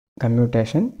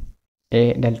commutation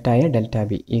delta A delta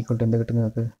B equal to എന്ത് കിട്ടും?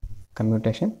 നമുക്ക്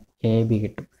കമ്മ്യൂട്ടേഷൻ എ ബി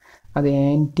കിട്ടും. അത്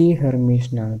ആൻറ്റി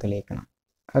ഹെർമിഷനാണ് തെളിയിക്കണം.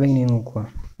 അതെങ്ങനെ നോക്കുക?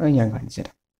 അത് ഞാൻ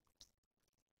കാണിച്ചുതരാം.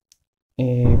 എ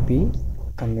ബി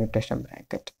കമ്മ്യൂട്ടേഷൻ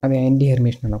ബ്രാക്കറ്റ്, അത് ആൻറ്റി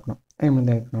ഹെർമിഷനാണ് നോക്കണം. അത് നമ്മൾ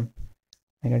എന്താ എടുക്കണം?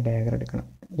 അതിൻ്റെ ഡയഗ്രം എടുക്കണം.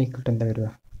 ഈക്വൽ ടു എന്താ വരിക?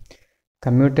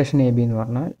 കമ്മ്യൂട്ടേഷൻ എ ബി എന്ന്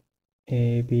പറഞ്ഞാൽ A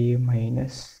B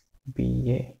minus B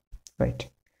A, right.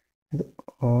 ഇത്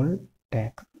ഓൾ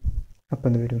ഡാഗർ. അപ്പം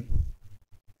എന്ത് വരും?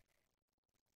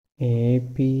 A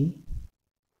B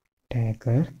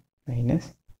dagger minus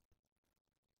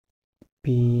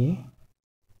P A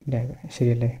dagger,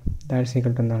 ശരിയല്ലേ? ദാറ്റ്സ്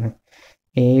ഈക്വൽ ടു എന്താണ്?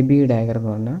 എ ബി ഡാഗർ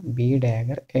എന്ന് പറഞ്ഞാൽ ബി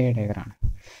ഡാഗർ എ ഡാഗറാണ്.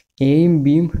 എയും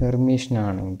ബിയും ഹെർമിഷൻ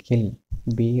ആണെങ്കിൽ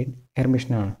ബി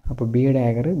ഹെർമിഷനാണ്. അപ്പോൾ ബി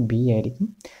ഡാഗർ ബി ആയിരിക്കും,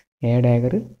 എ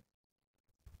ഡാഗർ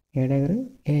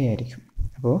എ ആയിരിക്കും.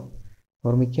 അപ്പോൾ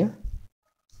ഓർമ്മിക്കുക,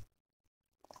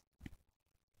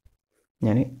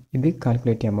 ഞാൻ ഇത്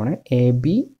കാൽക്കുലേറ്റ് ചെയ്യാൻ പോണേ. എ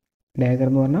ബി ഡാഗർ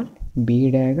എന്ന് പറഞ്ഞാൽ B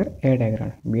dagger A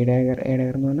ഡാഗറാണ്. B dagger A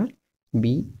dagger എന്ന് പറഞ്ഞാൽ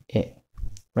ബി എ,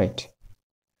 റൈറ്റ്.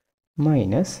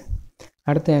 മൈനസ്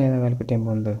അടുത്ത ഞാൻ ഏതാ കാൽക്കുലേറ്റ് ചെയ്യാൻ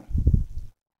പോകുന്നത്?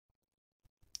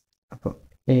 അപ്പോൾ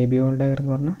എ ബി ഓൾ ഡാഗർ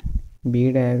എന്ന് പറഞ്ഞാൽ B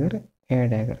dagger A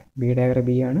dagger, B dagger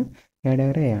B ആണ്, എ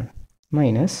ഡാഗർ എ ആണ്.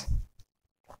 മൈനസ്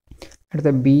അടുത്ത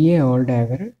B A all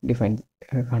dagger define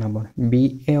കാണാൻ പോകണം. ബി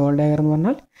എ ഓൾ ഡാഗർ എന്ന്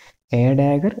പറഞ്ഞാൽ A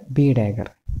dagger B dagger,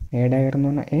 A dagger എന്ന്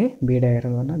പറഞ്ഞാൽ എ, ബി ഡാഗർ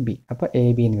എന്ന് പറഞ്ഞാൽ ബി. അപ്പോൾ എ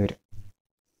ബി എന്ന് വരും.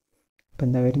 അപ്പോൾ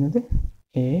എന്താ വരുന്നത്?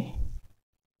 A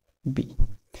B.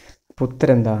 അപ്പോൾ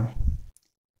ഉത്തരം എന്താ?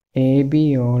 A B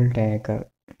all dagger,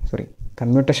 sorry,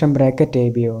 commutation bracket A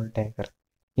B all dagger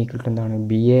equal to എന്താണ്?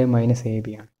 B A minus A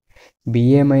B ആണ്. B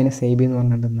A minus A B എന്ന്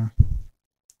പറഞ്ഞാൽ എന്തെന്നാ?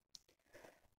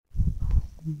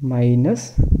 മൈനസ്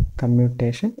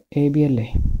കമ്മ്യൂട്ടേഷൻ എ ബി അല്ലേ?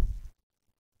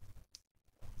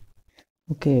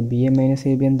 Okay, B A minus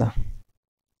A B എന്താ?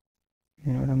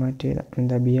 ഞാനിവിടെ മാറ്റി എഴുതാം.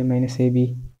 എന്താ B A minus A B?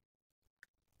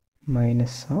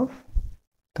 Minus of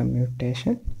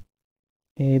commutation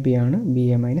A B ആണ് B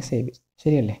A minus A B,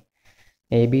 ശരിയല്ലേ?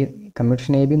 A B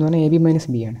commutation A B എന്ന് പറഞ്ഞാൽ എ ബി മൈനസ്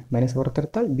ബി ആണ്. Minus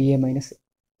പുറത്തെടുത്താൽ B A minus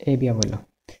A B ആവുമല്ലോ.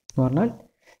 എന്ന് പറഞ്ഞാൽ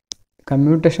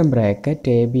commutation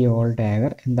bracket A B all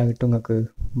dagger എന്താ കിട്ടും നിങ്ങൾക്ക്?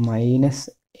 മൈനസ്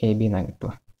എ ബി എന്നാണ്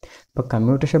കിട്ടുക. അപ്പോൾ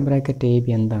കമ്മ്യൂട്ടേഷൻ ബ്രാക്കറ്റ് എ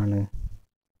ബി എന്താണ്?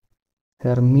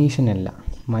 ഹെർമീഷൻ അല്ല,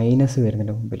 മൈനസ്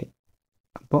വരുന്നതിൻ്റെ മുമ്പിൽ.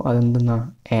 അപ്പോൾ അതെന്തെന്നാ?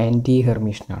 ആൻറ്റി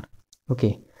ഹെർമീഷനാണ്. ഓക്കെ,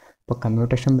 അപ്പോൾ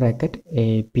commutation bracket A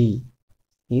B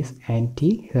is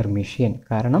anti Hermitian.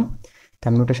 കാരണം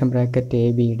കമ്മ്യൂട്ടേഷൻ ബ്രാക്കറ്റ് എ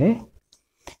ബിയുടെ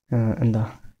എന്താ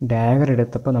ഡാഗർ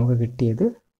എടുത്തപ്പോൾ നമുക്ക് കിട്ടിയത്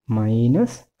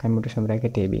minus commutation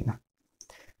bracket A B എന്നാണ്.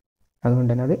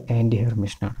 അതുകൊണ്ട് തന്നെ അത് ആൻറ്റി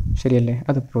ഹെർമിഷനാണ്, ശരിയല്ലേ?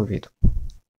 അത് പ്രൂവ് ചെയ്തു.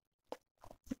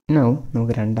 നൗ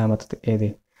നമുക്ക് രണ്ടാമത്തത് ഏത്?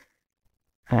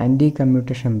 Anti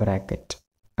commutation bracket.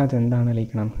 അതെന്താണ്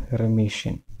തെളിയിക്കണം?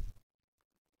 ഹെർമിഷ്യൻ.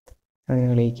 അതിനെ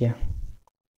തെളിയിക്കുക.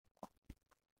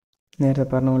 നേരത്തെ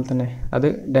പറഞ്ഞ പോലെ തന്നെ അത്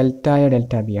ഡെൽറ്റ എ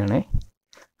ഡെൽറ്റ ബി ആണ്.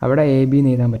 അവിടെ എ ബി എന്ന്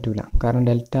എഴുതാൻ പറ്റില്ല, കാരണം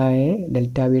ഡെൽറ്റ എ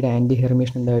ഡെൽറ്റ ബിയുടെ ആൻറ്റി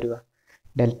ഹെർമിഷൻ എന്താ വരിക?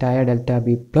 Delta A delta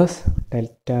B plus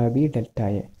delta B delta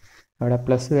A. അവിടെ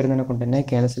പ്ലസ് വരുന്നതിനെ കൊണ്ട് തന്നെ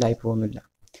ക്യാൻസലായി പോകുന്നില്ല.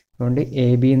 അതുകൊണ്ട് എ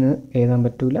ബി എന്ന് എഴുതാൻ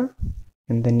പറ്റില്ല.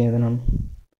 എന്തെന്നെ എഴുതണം?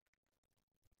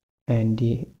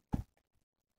 Anti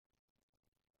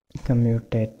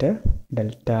commutator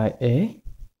delta A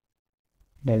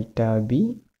delta B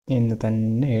എന്ന്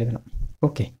തന്നെ എഴുതണം.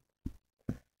 ഓക്കെ,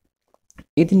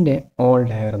 ഇതിൻ്റെ ഓൾ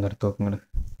ഡയഗ്രം ഒന്ന് എടുത്ത് നോക്കുക.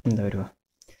 എന്താ വരിക?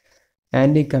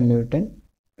 Anti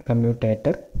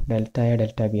commutator delta A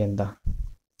delta B എന്താ?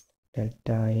 Delta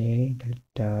A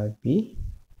delta B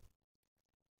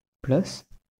plus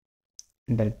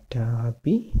delta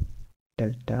B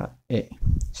delta A,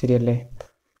 ശരിയല്ലേ?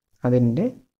 അതിൻ്റെ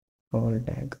ഓൾ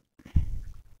ഡയഗ്രം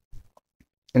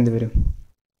എന്ത് വരും?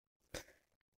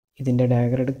 ഇതിൻ്റെ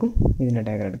ഡയഗ്രം എടുക്കും, ഇതിൻ്റെ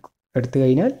ഡയഗ്രം എടുക്കും. എടുത്തു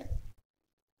കഴിഞ്ഞാൽ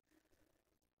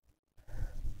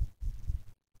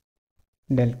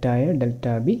delta A delta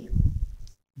B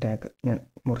diagram ഞാൻ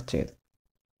മുറിച്ച് ചെയ്തു.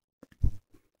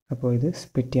 അപ്പോൾ ഇത്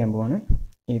സ്പ്ലിറ്റ് ചെയ്യാൻ പോവാണ്.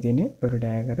 ഇതിന് ഒരു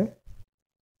ഡയഗർ,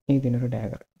 ഇതിനൊരു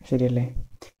ഡയഗർ, ശരിയല്ലേ?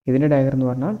 ഇതിൻ്റെ ഡയഗർ എന്ന്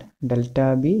പറഞ്ഞാൽ ഡെൽറ്റ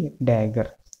ബി ഡയഗർ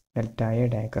ഡെൽറ്റ എ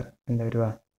ഡയഗർ എന്താ വരിക?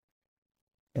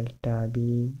 Delta B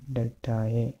delta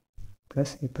A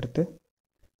plus ഇപ്പുറത്ത്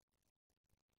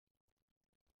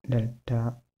ഡെൽറ്റ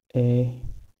എ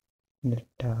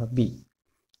ഡെൽറ്റ ബി.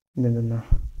 ഇതെന്താ?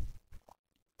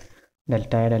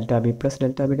 Delta A delta B plus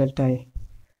delta B delta A.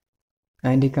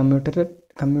 Anti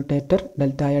commutator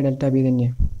delta A delta B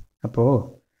തന്നെയാണ്. അപ്പോൾ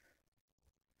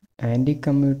anti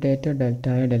commutator delta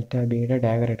A delta ബിയുടെ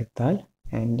ഡയഗർ എടുത്താൽ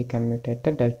anti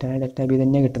commutator delta A delta B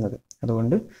തന്നെയാണ് കിട്ടുന്നത്.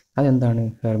 അതുകൊണ്ട് അതെന്താണ്?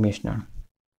 ഹെർമിഷനാണ്.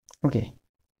 ഓക്കെ,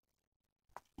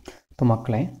 അപ്പോൾ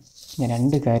മക്കളെ ഞാൻ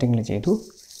രണ്ട് കാര്യങ്ങൾ ചെയ്തു.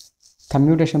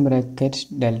 Commutation bracket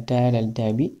delta A delta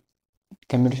B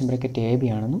commutation bracket A B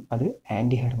ആണെന്നും അത്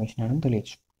ആൻറ്റി ഹെർമിഷനാണെന്നും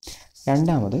തെളിയിച്ചു.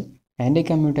 രണ്ടാമത് anti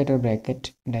commutator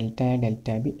bracket delta A delta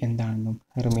B എന്താണെന്നും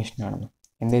ഹെർമിഷനാണെന്നും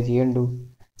എന്തേ ചെയ്യണ്ടു?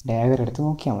 ഡയഗർ എടുത്ത്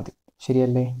നോക്കിയാൽ മതി,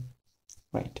 ശരിയല്ലേ?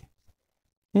 റൈറ്റ്.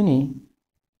 ഇനി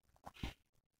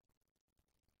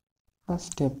ആ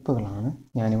സ്റ്റെപ്പുകളാണ്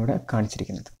ഞാനിവിടെ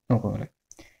കാണിച്ചിരിക്കുന്നത്. നോക്കുക,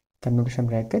 commutation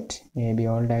bracket A B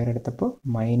all diagram എടുത്തപ്പോൾ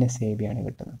 -AB ആണ്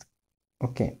കിട്ടുന്നത്.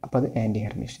 ഓക്കെ, അപ്പോൾ അത് ആൻറ്റി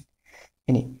ഹെർമിഷൻ.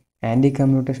 ഇനി ആൻറ്റി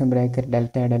കമ്മ്യൂട്ടേഷൻ ബ്രാക്കറ്റ്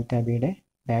ഡെൽറ്റ ബിയുടെ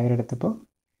ഡയഗ്രം എടുത്തപ്പോൾ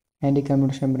anti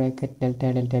commutation bracket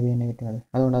delta B ആണ് കിട്ടുന്നത്.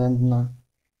 അതുകൊണ്ട് അതെന്താ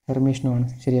ഹെർമിഷനുമാണ്.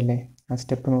 ശരിയല്ലേ? ആ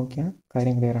സ്റ്റെപ്പ് നോക്കിയാൽ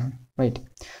കാര്യം ക്ലിയർ ആണ്. റൈറ്റ്.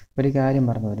 ഒരു കാര്യം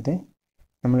പറഞ്ഞു വരുത്,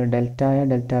 നമ്മൾ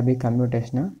delta B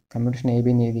commutation A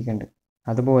B എന്ന് എഴുതിയിട്ടുണ്ട്.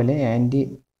 അതുപോലെ ആൻറ്റി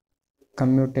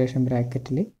കമ്മ്യൂട്ടേഷൻ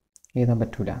ബ്രാക്കറ്റിൽ എഴുതാൻ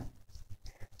പറ്റൂല.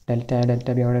 ഡെൽറ്റ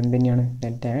ബി അവിടെ എന്ത് തന്നെയാണ്?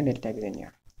 ഡെൽറ്റ ബി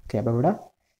തന്നെയാണ്. ഓക്കെ, അപ്പോൾ ഇവിടെ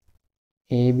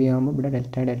എ ബി ആകുമ്പോൾ ഇവിടെ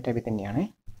ഡെൽറ്റ ബി തന്നെയാണ്,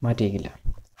 മാറ്റിയില്ല.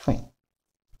 ഫൈൻ.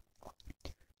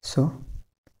 സോ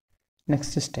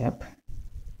നെക്സ്റ്റ് സ്റ്റെപ്പ്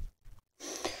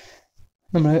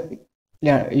നമ്മൾ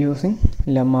യൂസിങ്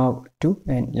ലെമ്മ 2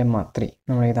 ആൻഡ് ലെമ്മ 3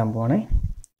 നമ്മൾ എഴുതാൻ പോവാണ്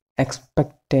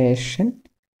എക്സ്പെക്റ്റേഷൻ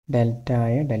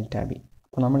ഡെൽറ്റ ബി.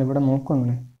 അപ്പോൾ നമ്മളിവിടെ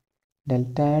നോക്കുകയാണ്,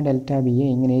 ഡെൽറ്റ ബിയെ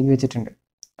ഇങ്ങനെ എഴുതി വെച്ചിട്ടുണ്ട്.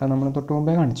 അത് നമ്മൾ തൊട്ട്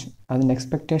മുമ്പേ കാണിച്ചു. അതിൻ്റെ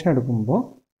എക്സ്പെക്റ്റേഷൻ എടുക്കുമ്പോൾ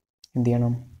എന്ത്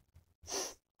ചെയ്യണം?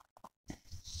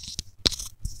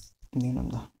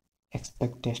 എന്താ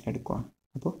എക്സ്പെക്റ്റേഷൻ എടുക്കുകയാണ്.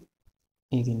 അപ്പോൾ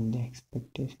ഇതിൻ്റെ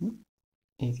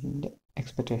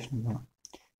എക്സ്പെക്റ്റേഷൻ വേണം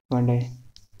വേണ്ടേ?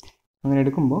 അങ്ങനെ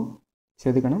എടുക്കുമ്പോൾ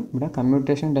ശ്രദ്ധിക്കണം, ഇവിടെ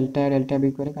കമ്മ്യൂട്ടേഷൻ ഡെൽറ്റ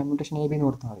ബിക്ക് വരെ കമ്മ്യൂട്ടേഷൻ എ ബി എന്ന്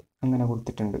കൊടുത്താൽ മതി. അങ്ങനെ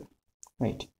കൊടുത്തിട്ടുണ്ട്.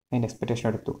 റൈറ്റ്. അതിൻ്റെ എക്സ്പെക്റ്റേഷൻ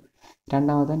എടുത്തു.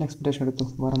 രണ്ടാമത്തെ എക്സ്പെക്റ്റേഷൻ എടുത്തു,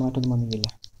 വേറെ മാറ്റമൊന്നും വന്നില്ല.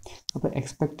 അപ്പോൾ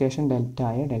എക്സ്പെക്റ്റേഷൻ ഡെൽറ്റ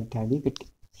ബി കിട്ടി.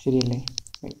 ശരിയല്ലേ?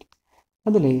 റൈറ്റ്.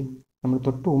 അതിൽ നമ്മൾ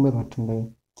തൊട്ട് മുമ്പേ പറഞ്ഞിട്ടുണ്ട്,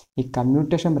 ഈ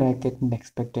കമ്മ്യൂട്ടേഷൻ ബ്രാക്കറ്റിൻ്റെ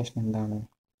എക്സ്പെക്റ്റേഷൻ എന്താണ്?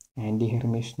 ആൻറ്റി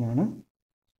ഹെർമിഷനാണ്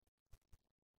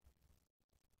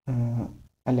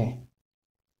അല്ലേ?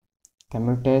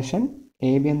 കമ്മ്യൂട്ടേഷൻ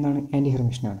എ ബി എന്താണ്? ആൻറ്റി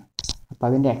ഹെർമിഷനാണ്. അപ്പോൾ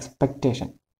അതിൻ്റെ എക്സ്പെക്റ്റേഷൻ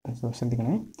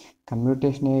ശ്രദ്ധിക്കണേ,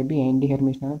 കമ്മ്യൂട്ടേഷൻ എ ബി ആൻറ്റി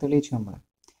ഹെർമിഷനാണ് തെളിയിച്ചു നമ്മൾ.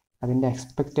 അതിൻ്റെ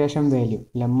എക്സ്പെക്റ്റേഷൻ വാല്യൂ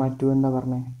ലെമ്മ 2 എന്താ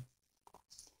പറഞ്ഞേ?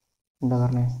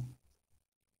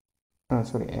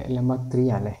 ലെമ്മ 3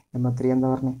 അല്ലേ? ലെമ്മ 3 എന്താ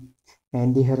പറഞ്ഞേ?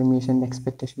 ആൻറ്റി ഹെർമിഷൻ്റെ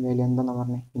എക്സ്പെക്റ്റേഷൻ വാല്യൂ എന്താണെന്ന്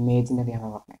പറഞ്ഞേ? ഇമേജിനറി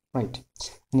ആണെന്ന് പറഞ്ഞേ. റൈറ്റ്.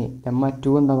 ഇനി ലെമ്മ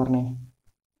 2 എന്താ പറഞ്ഞേ?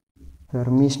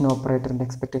 ഹെർമിഷൻ ഓപ്പറേറ്ററിൻ്റെ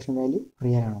എക്സ്പെക്റ്റേഷൻ വാല്യൂ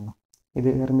റിയൽ ആണെന്നോ? ഇത്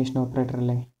ഹെർമിഷൻ ഓപ്പറേറ്റർ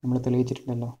അല്ലേ? നമ്മൾ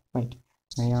തെളിയിച്ചിട്ടുണ്ടല്ലോ. റൈറ്റ്.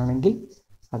 അങ്ങനെയാണെങ്കിൽ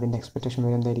അതിൻ്റെ എക്സ്പെക്റ്റേഷൻ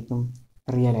വാല്യൂ എന്തായിരിക്കും?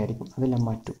 റിയൽ ആയിരിക്കും. അത് ലെമ്മ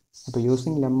 2. അപ്പോൾ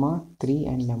using lemma 3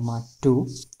 and lemma 2,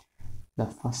 the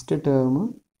first term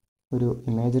ഒരു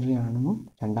ഇമേജിനറി ആണെന്നും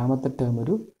രണ്ടാമത്തെ ടേം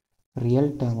ഒരു റിയൽ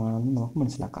ടേം ആണെന്നും നമുക്ക്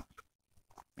മനസ്സിലാക്കാം.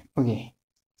 ഓക്കെ,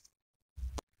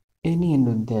 ഇനി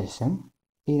എൻ്റെ ഉദ്ദേശം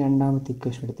ഈ രണ്ടാമത്തെ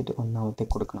ഇക്വേഷൻ എടുത്തിട്ട് ഒന്നാമത്തെ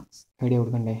കൊടുക്കണം. എവിടെ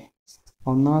കൊടുക്കണ്ടേ?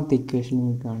 ഒന്നാമത്തെ ഇക്വേഷൻ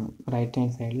നിങ്ങൾക്ക് കാണും, റൈറ്റ്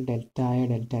ഹാൻഡ് സൈഡിൽ ഡെൽറ്റ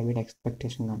ബിയുടെ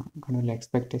എക്സ്പെക്റ്റേഷൻ കാണാം. കാണില്ലേ?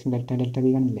 എക്സ്പെക്റ്റേഷൻ ഡെൽറ്റ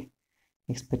ബി കാണില്ലേ?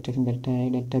 എക്സ്പെക്റ്റേഷൻ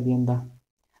ഡെൽറ്റ ബി എന്താ?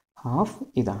 ഹാഫ്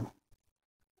ഇതാണ്.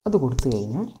 അത് കൊടുത്തു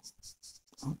കഴിഞ്ഞാൽ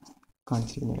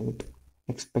കാണിച്ചിരിക്കുന്നത് കിട്ടും.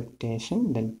 എക്സ്പെക്റ്റേഷൻ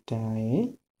ഡെൽറ്റ എ,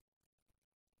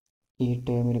 ഈ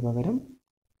ടേമിന് പകരം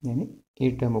ഞാൻ ഈ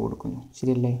ടേം കൊടുക്കുന്നു.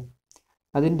 ശരിയല്ലേ?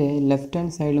 അതിൻ്റെ ലെഫ്റ്റ്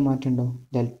ഹാൻഡ് സൈഡിൽ മാറ്റമുണ്ടോ?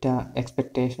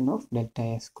 Expectation of delta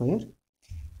A square,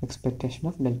 expectation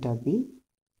of delta B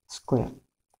square.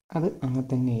 അത് അങ്ങനെ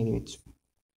തന്നെ എഴുതി വെച്ചു.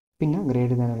 പിന്നെ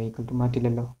greater than or equal to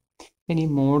മാറ്റില്ലല്ലോ. ഇനി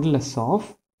modulus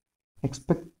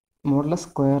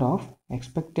square of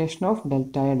expectation of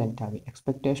delta B.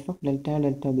 Expectation of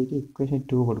delta ബിക്ക് ഇക്വേഷൻ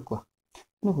 2 കൊടുക്കുക.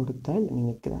 ഒന്ന് കൊടുത്താൽ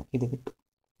നിങ്ങൾക്ക് ഇത് കിട്ടും.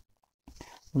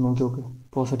 നോക്കി നോക്ക്,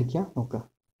 പോസ് അടിക്കുക, നോക്കുക.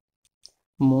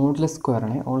 മോഡുലസ് സ്ക്വയർ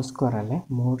ആണ്, ഓൾ സ്ക്വയർ അല്ലേ?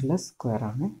 മോഡുലസ് സ്ക്വയർ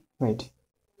ആണ്. റൈറ്റ്.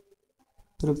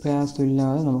 ഒരു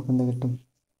പ്രയാസമില്ലാതെ നമുക്ക് എന്ത് കിട്ടും?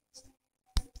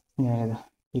 ഞാനിതാ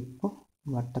ഇപ്പോൾ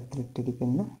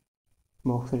വട്ടത്തിലിട്ടിരിക്കുന്ന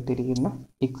ബോക്സിലിട്ടിരിക്കുന്ന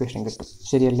ഇക്വേഷൻ കിട്ടും.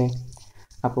 ശരിയല്ലേ?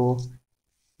 അപ്പോൾ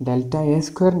ഡെൽറ്റ എ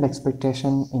സ്ക്വയറിൻ്റെ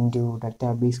എക്സ്പെക്റ്റേഷൻ ഇൻറ്റു ഡെൽറ്റ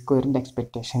ബി സ്ക്വയറിൻ്റെ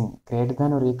expectation greater than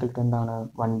or equal to എന്താണ്?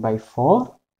 1/4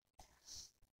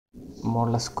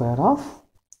 modulus square of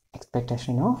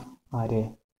expectation of ആര്?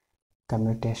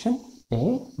 Commutation A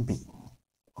B.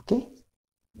 Okay,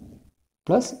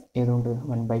 plus ഏതുകൊണ്ട്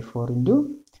 1/4 into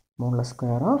modulus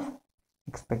square of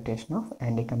expectation of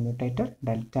anti commutator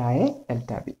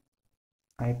delta B.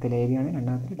 ആദ്യത്തിൽ A B ആണ്,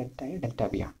 രണ്ടാമത്തിൽ delta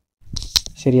B ആണ്.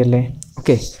 ശരിയല്ലേ?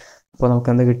 Okay, അപ്പോൾ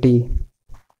നമുക്കെന്ത് കിട്ടി?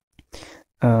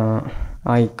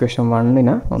 ആ ഇക്വേഷൻ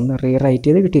 1 ഒന്ന് റീറൈറ്റ്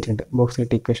ചെയ്ത് കിട്ടിയിട്ടുണ്ട്.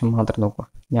 ബോക്സിലിട്ട് ഇക്വേഷൻ മാത്രം നോക്കുക,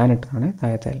 ഞാനിട്ടാണ്,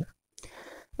 താഴത്തല്ല.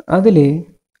 അതിൽ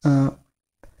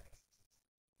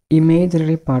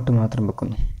ഇമേജിനറി പാർട്ട് മാത്രം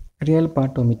വെക്കുന്നു, റിയൽ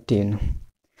പാർട്ട് ഒമിറ്റ് ചെയ്യുന്നു.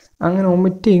 അങ്ങനെ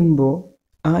ഒമിറ്റ് ചെയ്യുമ്പോൾ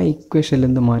ആ ഇക്വേഷനിൽ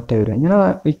എന്ത് മാറ്റം വരും? ഞാൻ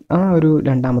ആ ഒരു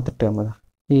രണ്ടാമത്തെ ടേം,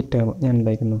 ഈ ടേം ഞാൻ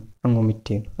എന്തായിരുന്നു അങ്ങ് ഒമിറ്റ്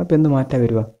ചെയ്യുന്നു. അപ്പോൾ എന്ത് മാറ്റം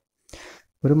വരിക?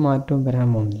 ഒരു മാറ്റവും വരാൻ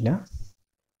പോകുന്നില്ല.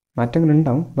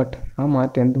 മാറ്റങ്ങളുണ്ടാവും, ബട്ട് ആ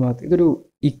മാറ്റം എന്ത് മാറ്റം? ഇതൊരു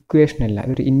ഇക്വേഷൻ അല്ല,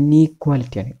 ഇതൊരു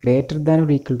ഇന്നീക്വാലിറ്റിയാണ്. ഗ്രേറ്റർ ദാൻ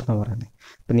ഒരു ഈക്വൽ ടു എന്നാണ് പറയുന്നത്.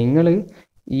 അപ്പോൾ നിങ്ങൾ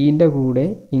ഇതിൻ്റെ കൂടെ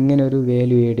ഇങ്ങനെ ഒരു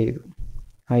വാല്യൂ ആഡ് ചെയ്തു.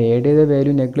 ആ ആഡ് ചെയ്ത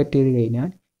വാല്യൂ നെഗ്ലക്റ്റ് ചെയ്ത് കഴിഞ്ഞാൽ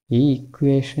ഈ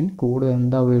ഇക്വേഷൻ കൂടുതൽ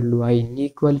എന്താവുകയുള്ളൂ, ആ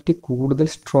ഇൻഈക്വാലിറ്റി കൂടുതൽ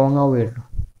സ്ട്രോങ് ആവുകയുള്ളൂ.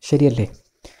 ശരിയല്ലേ?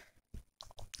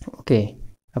 ഓക്കെ.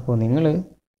 അപ്പോൾ നിങ്ങൾ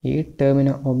ഈ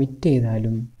ടേമിനെ ഒമിറ്റ്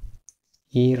ചെയ്താലും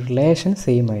ഈ റിലേഷൻ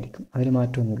സെയിം ആയിരിക്കും, അതിൽ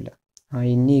മാറ്റമൊന്നുമില്ല. ആ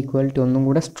ഇൻഈക്വാലിറ്റി ഒന്നും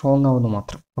കൂടെ സ്ട്രോങ് ആവുന്നു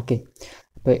മാത്രം. ഓക്കെ.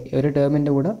 അപ്പോൾ ഒരു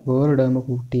ടേമിൻ്റെ കൂടെ വേറൊരു ടേം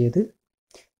കൂട്ടിയത്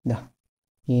ഇതാ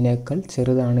ഇതിനേക്കാൾ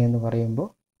ചെറുതാണ് എന്ന് പറയുമ്പോൾ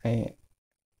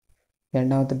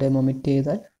രണ്ടാമത്തെ ടേം ഒമിറ്റ്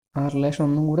ചെയ്താൽ ആ റിലേഷൻ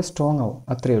ഒന്നും കൂടെ സ്ട്രോങ് ആവും,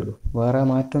 അത്രയേ ഉള്ളൂ. വേറെ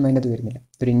മാറ്റമൊന്നും അതിൻ്റെ അത് വരുന്നില്ല.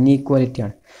 ഇതൊരു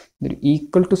ഇൻഈക്വാലിറ്റിയാണ്. ഇതൊരു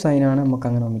ഈക്വൽ ടു സൈനാണ്, നമുക്ക്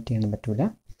അങ്ങനെ ഒമിറ്റ് ചെയ്യാൻ പറ്റില്ല.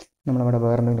 നമ്മളവിടെ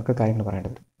വേറെ എന്തെങ്കിലുമൊക്കെ കാര്യങ്ങൾ പറയേണ്ടി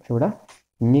വരും. പക്ഷെ ഇവിടെ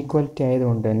ഇൻഈക്വാലിറ്റി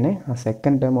ആയതുകൊണ്ട് തന്നെ ആ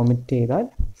സെക്കൻഡ് ടേം ഒമിറ്റ് ചെയ്താൽ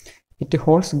it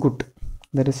holds good,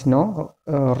 there is no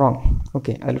wrong.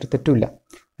 Okay, അതിലൊരു തെറ്റുമില്ല,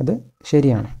 അത്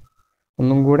ശരിയാണ്.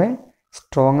 ഒന്നും കൂടെ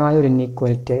സ്ട്രോങ് ആയ ഒരു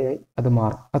ഇൻഈക്വാലിറ്റി ആയി അത്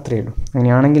മാറും, അത്രയേ ഉള്ളൂ.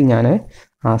 അങ്ങനെയാണെങ്കിൽ ഞാൻ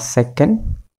ആ സെക്കൻഡ്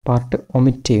പാർട്ട്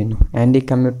ഒമിറ്റ് ചെയ്യുന്നു, ആൻറ്റി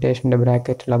കമ്മ്യൂട്ടേഷൻ്റെ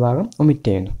ബ്രാക്കറ്റുള്ള ഭാഗം ഒമിറ്റ്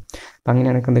ചെയ്യുന്നു. അപ്പം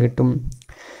അങ്ങനെയാണെങ്കിൽ എന്ത് കിട്ടും?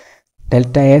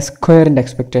 ഡെൽറ്റ എ സ്ക്വയറിൻ്റെ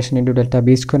എക്സ്പെക്ടേഷൻ ഇൻറ്റു ഡെൽറ്റ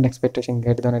ബി സ്ക്വയറിൻ്റെ expectation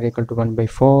greater than or equal to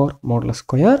 1/4 modulus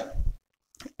square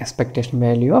expectation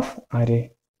value of ആര്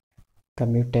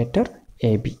കമ്മ്യൂട്ടേറ്റർ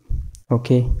എ ബി.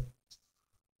 ഓക്കെ.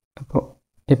 അപ്പോൾ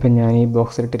ഇപ്പം ഞാൻ ഈ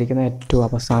ബോക്സിലിട്ടിരിക്കുന്ന ഏറ്റവും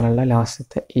അവസാനമുള്ള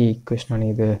ലാസ്റ്റത്തെ ഈ ഇക്വേഷനാണ്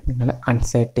ഇത്, നിങ്ങളുടെ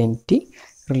അൺസർട്ടനിറ്റി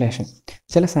റിലേഷൻ.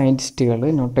 ചില സയൻറ്റിസ്റ്റുകൾ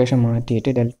നൊട്ടേഷൻ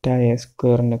മാറ്റിയിട്ട് ഡെൽറ്റ എ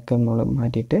സ്ക്വയറിനൊക്കെ നമ്മൾ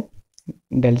മാറ്റിയിട്ട്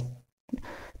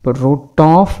ഇപ്പോൾ root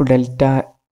of delta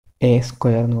A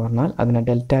square എന്ന് പറഞ്ഞാൽ അതിനെ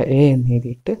ഡെൽറ്റ എ എന്ന്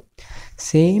എഴുതിയിട്ട്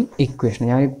സെയിം ഇക്വേഷൻ,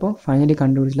 ഞാനിപ്പോൾ ഫൈനലി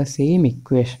കണ്ടുപിടിച്ചുള്ള സെയിം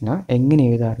ഇക്വേഷന് എങ്ങനെ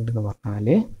എഴുതാറുണ്ടെന്ന് പറഞ്ഞാൽ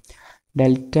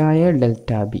delta A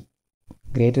delta be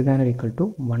greater than or equal to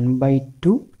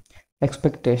 1/2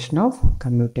 expectation of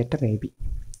commutator A B.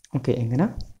 Okay, എങ്ങനെ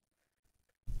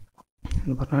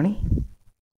എന്ന് പറഞ്ഞാൽ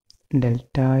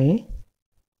delta A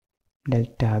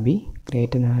delta be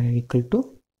greater than or equal to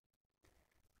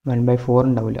 1/4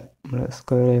 ഉണ്ടാവില്ല, നമ്മൾ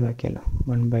സ്ക്വയർ ചെയ്താക്കിയല്ലോ,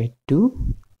 1/2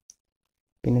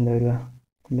 പിന്നെന്താ വരിക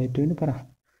 1/2 പറ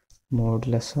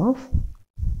modulus of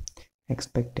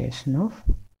expectation of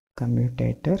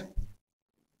commutator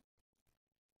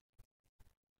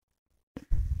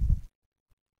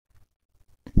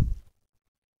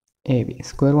A B.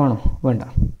 Square വേണോ? വേണ്ട.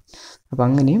 അപ്പോൾ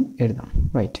അങ്ങനെയും എഴുതാം.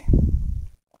 റൈറ്റ്.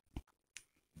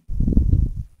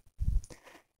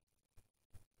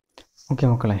 ഓക്കെ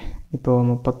മക്കളെ, ഇപ്പോൾ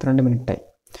 32 മിനിറ്റായി.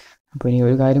 അപ്പോൾ ഇനി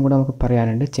ഒരു കാര്യം കൂടെ നമുക്ക്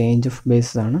പറയാനുണ്ട്, ചേഞ്ച് ഓഫ്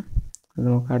ബേസസ് ആണ്. അത്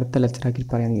നമുക്ക് അടുത്ത ലെക്ചറാക്കി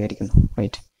പറയാൻ വിചാരിക്കുന്നു.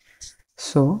 റൈറ്റ്.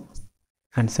 സോ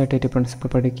അൺസർട്ടനിറ്റി പ്രിൻസിപ്പിൾ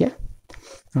പഠിക്കുക.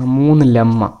 3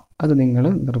 ലെമ്മ അത് നിങ്ങൾ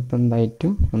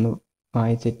നിർബന്ധമായിട്ടും ഒന്ന്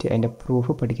വായിച്ചിട്ട് അതിൻ്റെ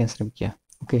പ്രൂഫ് പഠിക്കാൻ ശ്രമിക്കുക.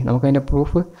 ഓക്കെ, നമുക്കതിൻ്റെ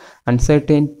പ്രൂഫ്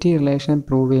അൺസർട്ടനിറ്റി റിലേഷൻ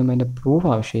പ്രൂവ് ചെയ്യുമ്പോൾ അതിൻ്റെ പ്രൂഫ്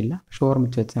ആവശ്യമില്ല, പക്ഷെ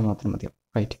ഓർമ്മിച്ച് വെച്ചാൽ മാത്രം മതിയാവും.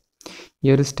 റൈറ്റ്.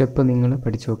 ഈ ഒരു സ്റ്റെപ്പ് നിങ്ങൾ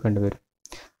പഠിച്ചു നോക്കേണ്ടി വരും.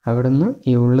 അവിടെ നിന്ന്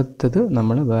ഈ ഉള്ളിത്തത്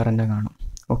നമ്മൾ വേറെ തന്നെ കാണും.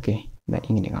 ഓക്കെ,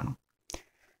 ഇങ്ങനെ കാണും.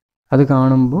 അത്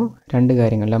കാണുമ്പോൾ 2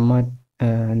 കാര്യങ്ങൾ, ലെമ്മ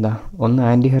ഒന്ന്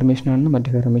ആൻറ്റി ഹെർമീഷനാണെന്നും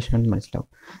മറ്റു ഹെർമീഷനാണെന്നും മനസ്സിലാവും.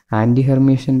 ആൻറ്റി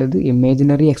ഹെർമീഷൻ്റെത്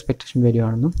ഇമേജിനറി എക്സ്പെക്ടേഷൻ വാല്യൂ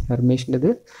ആണെന്നും ഹെർമീഷൻ്റെത്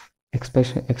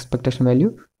എക്സ്പെക്ടേഷൻ വാല്യൂ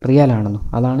റിയൽ ആണെന്നും.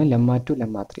 അതാണ് ലെമ്മ 2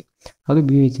 ലെമ്മ 3. അത്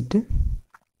ഉപയോഗിച്ചിട്ട്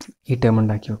ഈ ടേം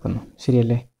ഉണ്ടാക്കി വെക്കുന്നു.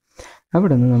 ശരിയല്ലേ?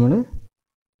 അവിടെ നിന്ന് നമ്മൾ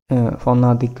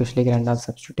ഒന്നാമത്തെ ഇക്വേഷനിലേക്ക് രണ്ടാമത്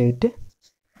സബ്സ്റ്റിറ്റ്യൂട്ട് ചെയ്തിട്ട്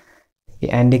ഈ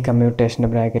ആൻറ്റി കമ്മ്യൂട്ടേഷൻ്റെ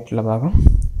ബ്രാക്കറ്റുള്ള ഭാഗം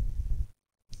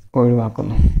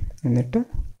ഒഴിവാക്കുന്നു. എന്നിട്ട്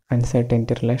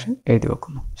അൺസർട്ടനിറ്റി റിലേഷൻ എഴുതി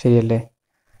വെക്കുന്നു. ശരിയല്ലേ?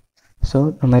 സോ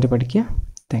നന്നായിട്ട് പഠിക്കുക.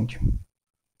 Thank you.